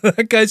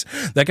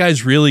 that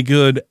guy's really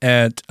good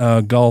at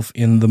golf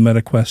in the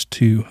MetaQuest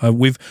 2.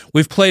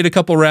 We've played a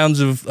couple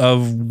rounds of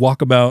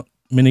walkabout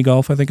mini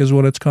golf, I think is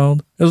what it's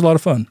called. It was a lot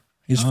of fun.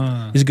 He's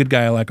a good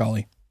guy. I like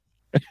Ollie.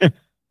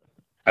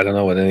 I don't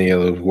know what any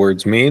of those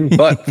words mean,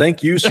 but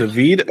thank you,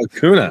 Savid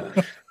Acuna.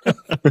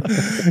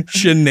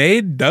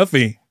 Sinead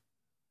Duffy.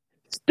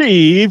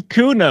 Steve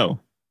Kuno.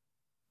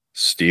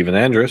 Stephen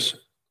Andrus.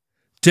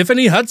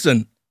 Tiffany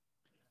Hudson.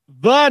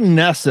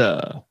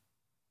 Vanessa.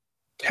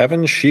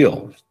 Kevin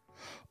Shield.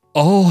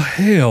 All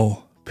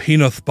hail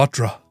Peanut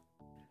Butter.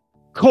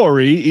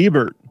 Corey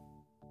Ebert.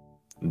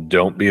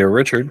 Don't be a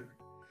Richard.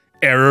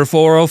 Error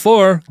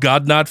 404,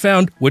 God Not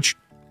Found, which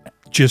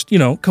just,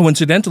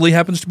 coincidentally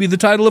happens to be the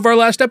title of our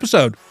last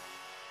episode.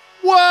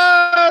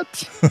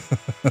 What?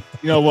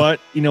 You know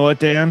what,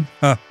 Dan?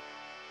 Huh.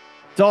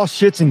 It's all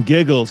shits and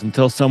giggles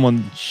until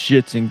someone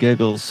shits and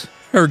giggles.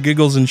 Or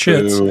giggles and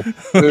shits.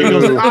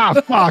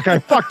 Fuck, I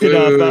fucked it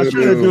up. I was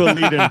trying to do a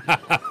lead-in.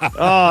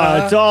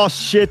 It's all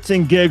shits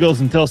and giggles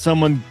until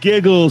someone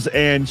giggles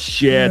and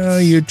shits. Oh,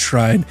 you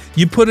tried.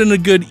 You put in a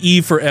good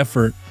E for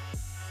effort.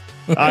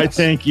 I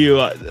thank you.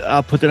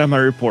 I'll put that on my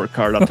report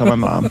card. I'll tell my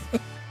mom.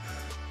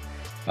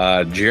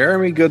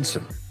 Jeremy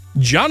Goodson.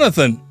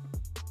 Jonathan.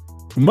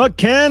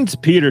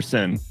 McKenz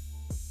Peterson.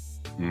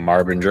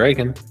 Marvin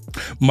Draken.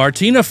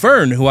 Martina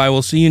Fern, who I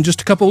will see in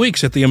just a couple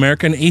weeks at the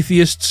American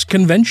Atheists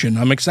Convention.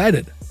 I'm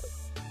excited.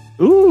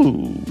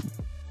 Ooh.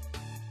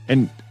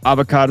 And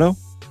Avocado.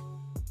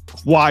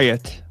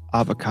 Quiet,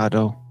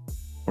 Avocado,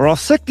 or I'll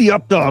sick the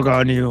up dog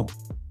on you.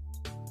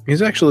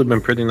 He's actually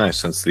been pretty nice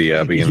since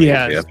the beginning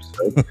of the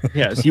episode.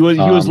 Yes, he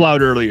was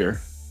loud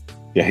earlier.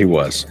 Yeah, he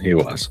was.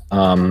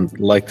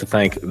 Like to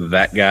thank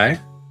that guy.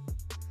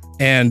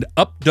 And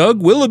Up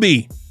Doug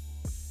Willoughby.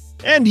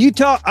 And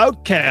Utah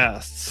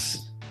Outcasts.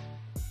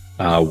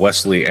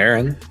 Wesley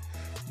Aaron.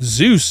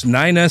 Zeus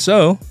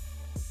 9SO.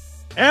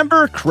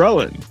 Amber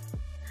Crowin.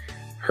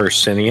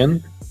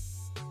 Hersinian.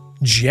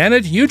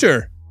 Janet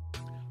Uter.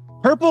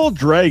 Purple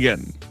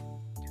Dragon.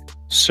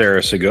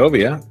 Sarah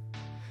Segovia.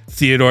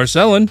 Theodore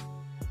Sellen.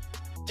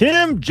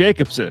 Tim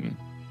Jacobson.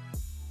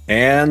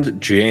 And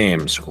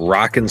James.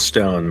 Rockin'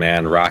 Stone,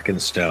 man. Rockin'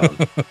 Stone.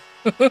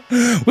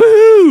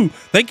 Woohoo!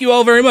 Thank you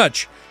all very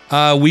much.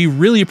 We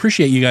really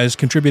appreciate you guys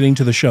contributing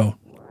to the show.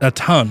 A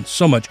ton,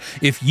 so much.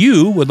 If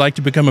you would like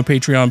to become a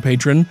Patreon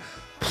patron,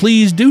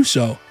 please do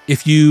so.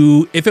 If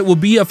it will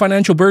be a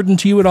financial burden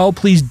to you at all,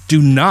 please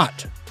do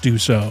not do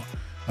so.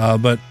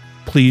 But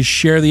please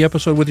share the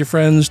episode with your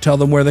friends. Tell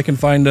them where they can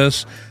find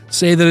us.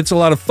 Say that it's a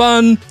lot of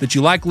fun, that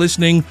you like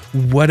listening,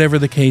 whatever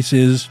the case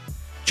is.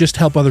 Just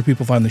help other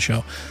people find the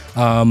show.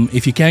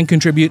 If you can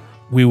contribute,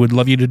 we would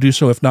love you to do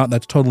so. If not,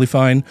 that's totally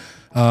fine.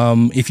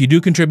 If you do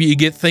contribute, you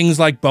get things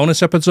like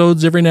bonus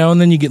episodes every now and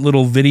then. You get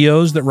little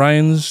videos that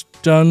Ryan's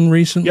done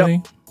recently.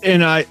 Yep.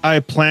 And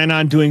I plan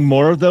on doing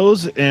more of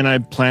those, and I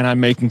plan on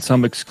making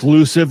some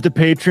exclusive to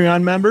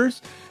Patreon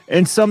members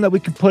and some that we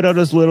can put out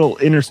as little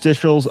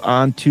interstitials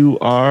onto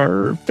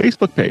our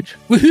Facebook page.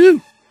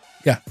 Woohoo!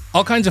 Yeah,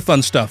 all kinds of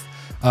fun stuff.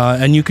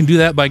 And you can do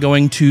that by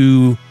going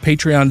to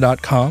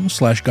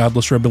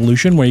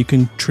patreon.com/godlessrevolution,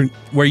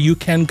 where you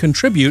can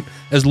contribute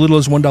as little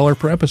as $1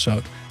 per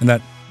episode. And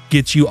that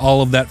gets you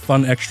all of that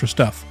fun extra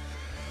stuff.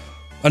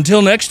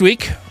 Until next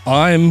week,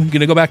 I'm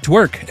going to go back to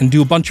work and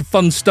do a bunch of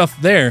fun stuff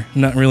there.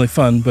 Not really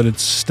fun, but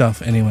it's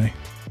stuff anyway.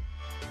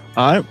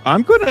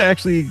 I'm going to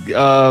actually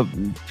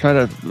try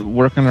to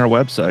work on our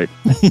website.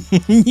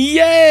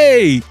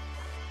 Yay!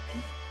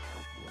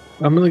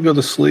 I'm going to go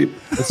to sleep.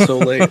 It's so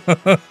late.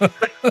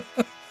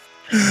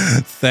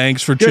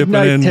 Thanks for Good chipping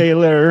night, in.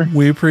 Taylor.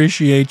 We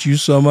appreciate you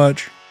so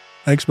much.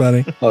 Thanks,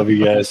 buddy. Love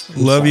you guys.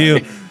 Love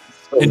you.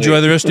 So enjoy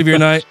the rest of your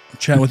night.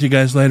 Chat with you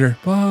guys later.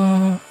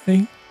 Bye.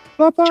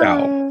 Bye-bye.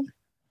 Ciao.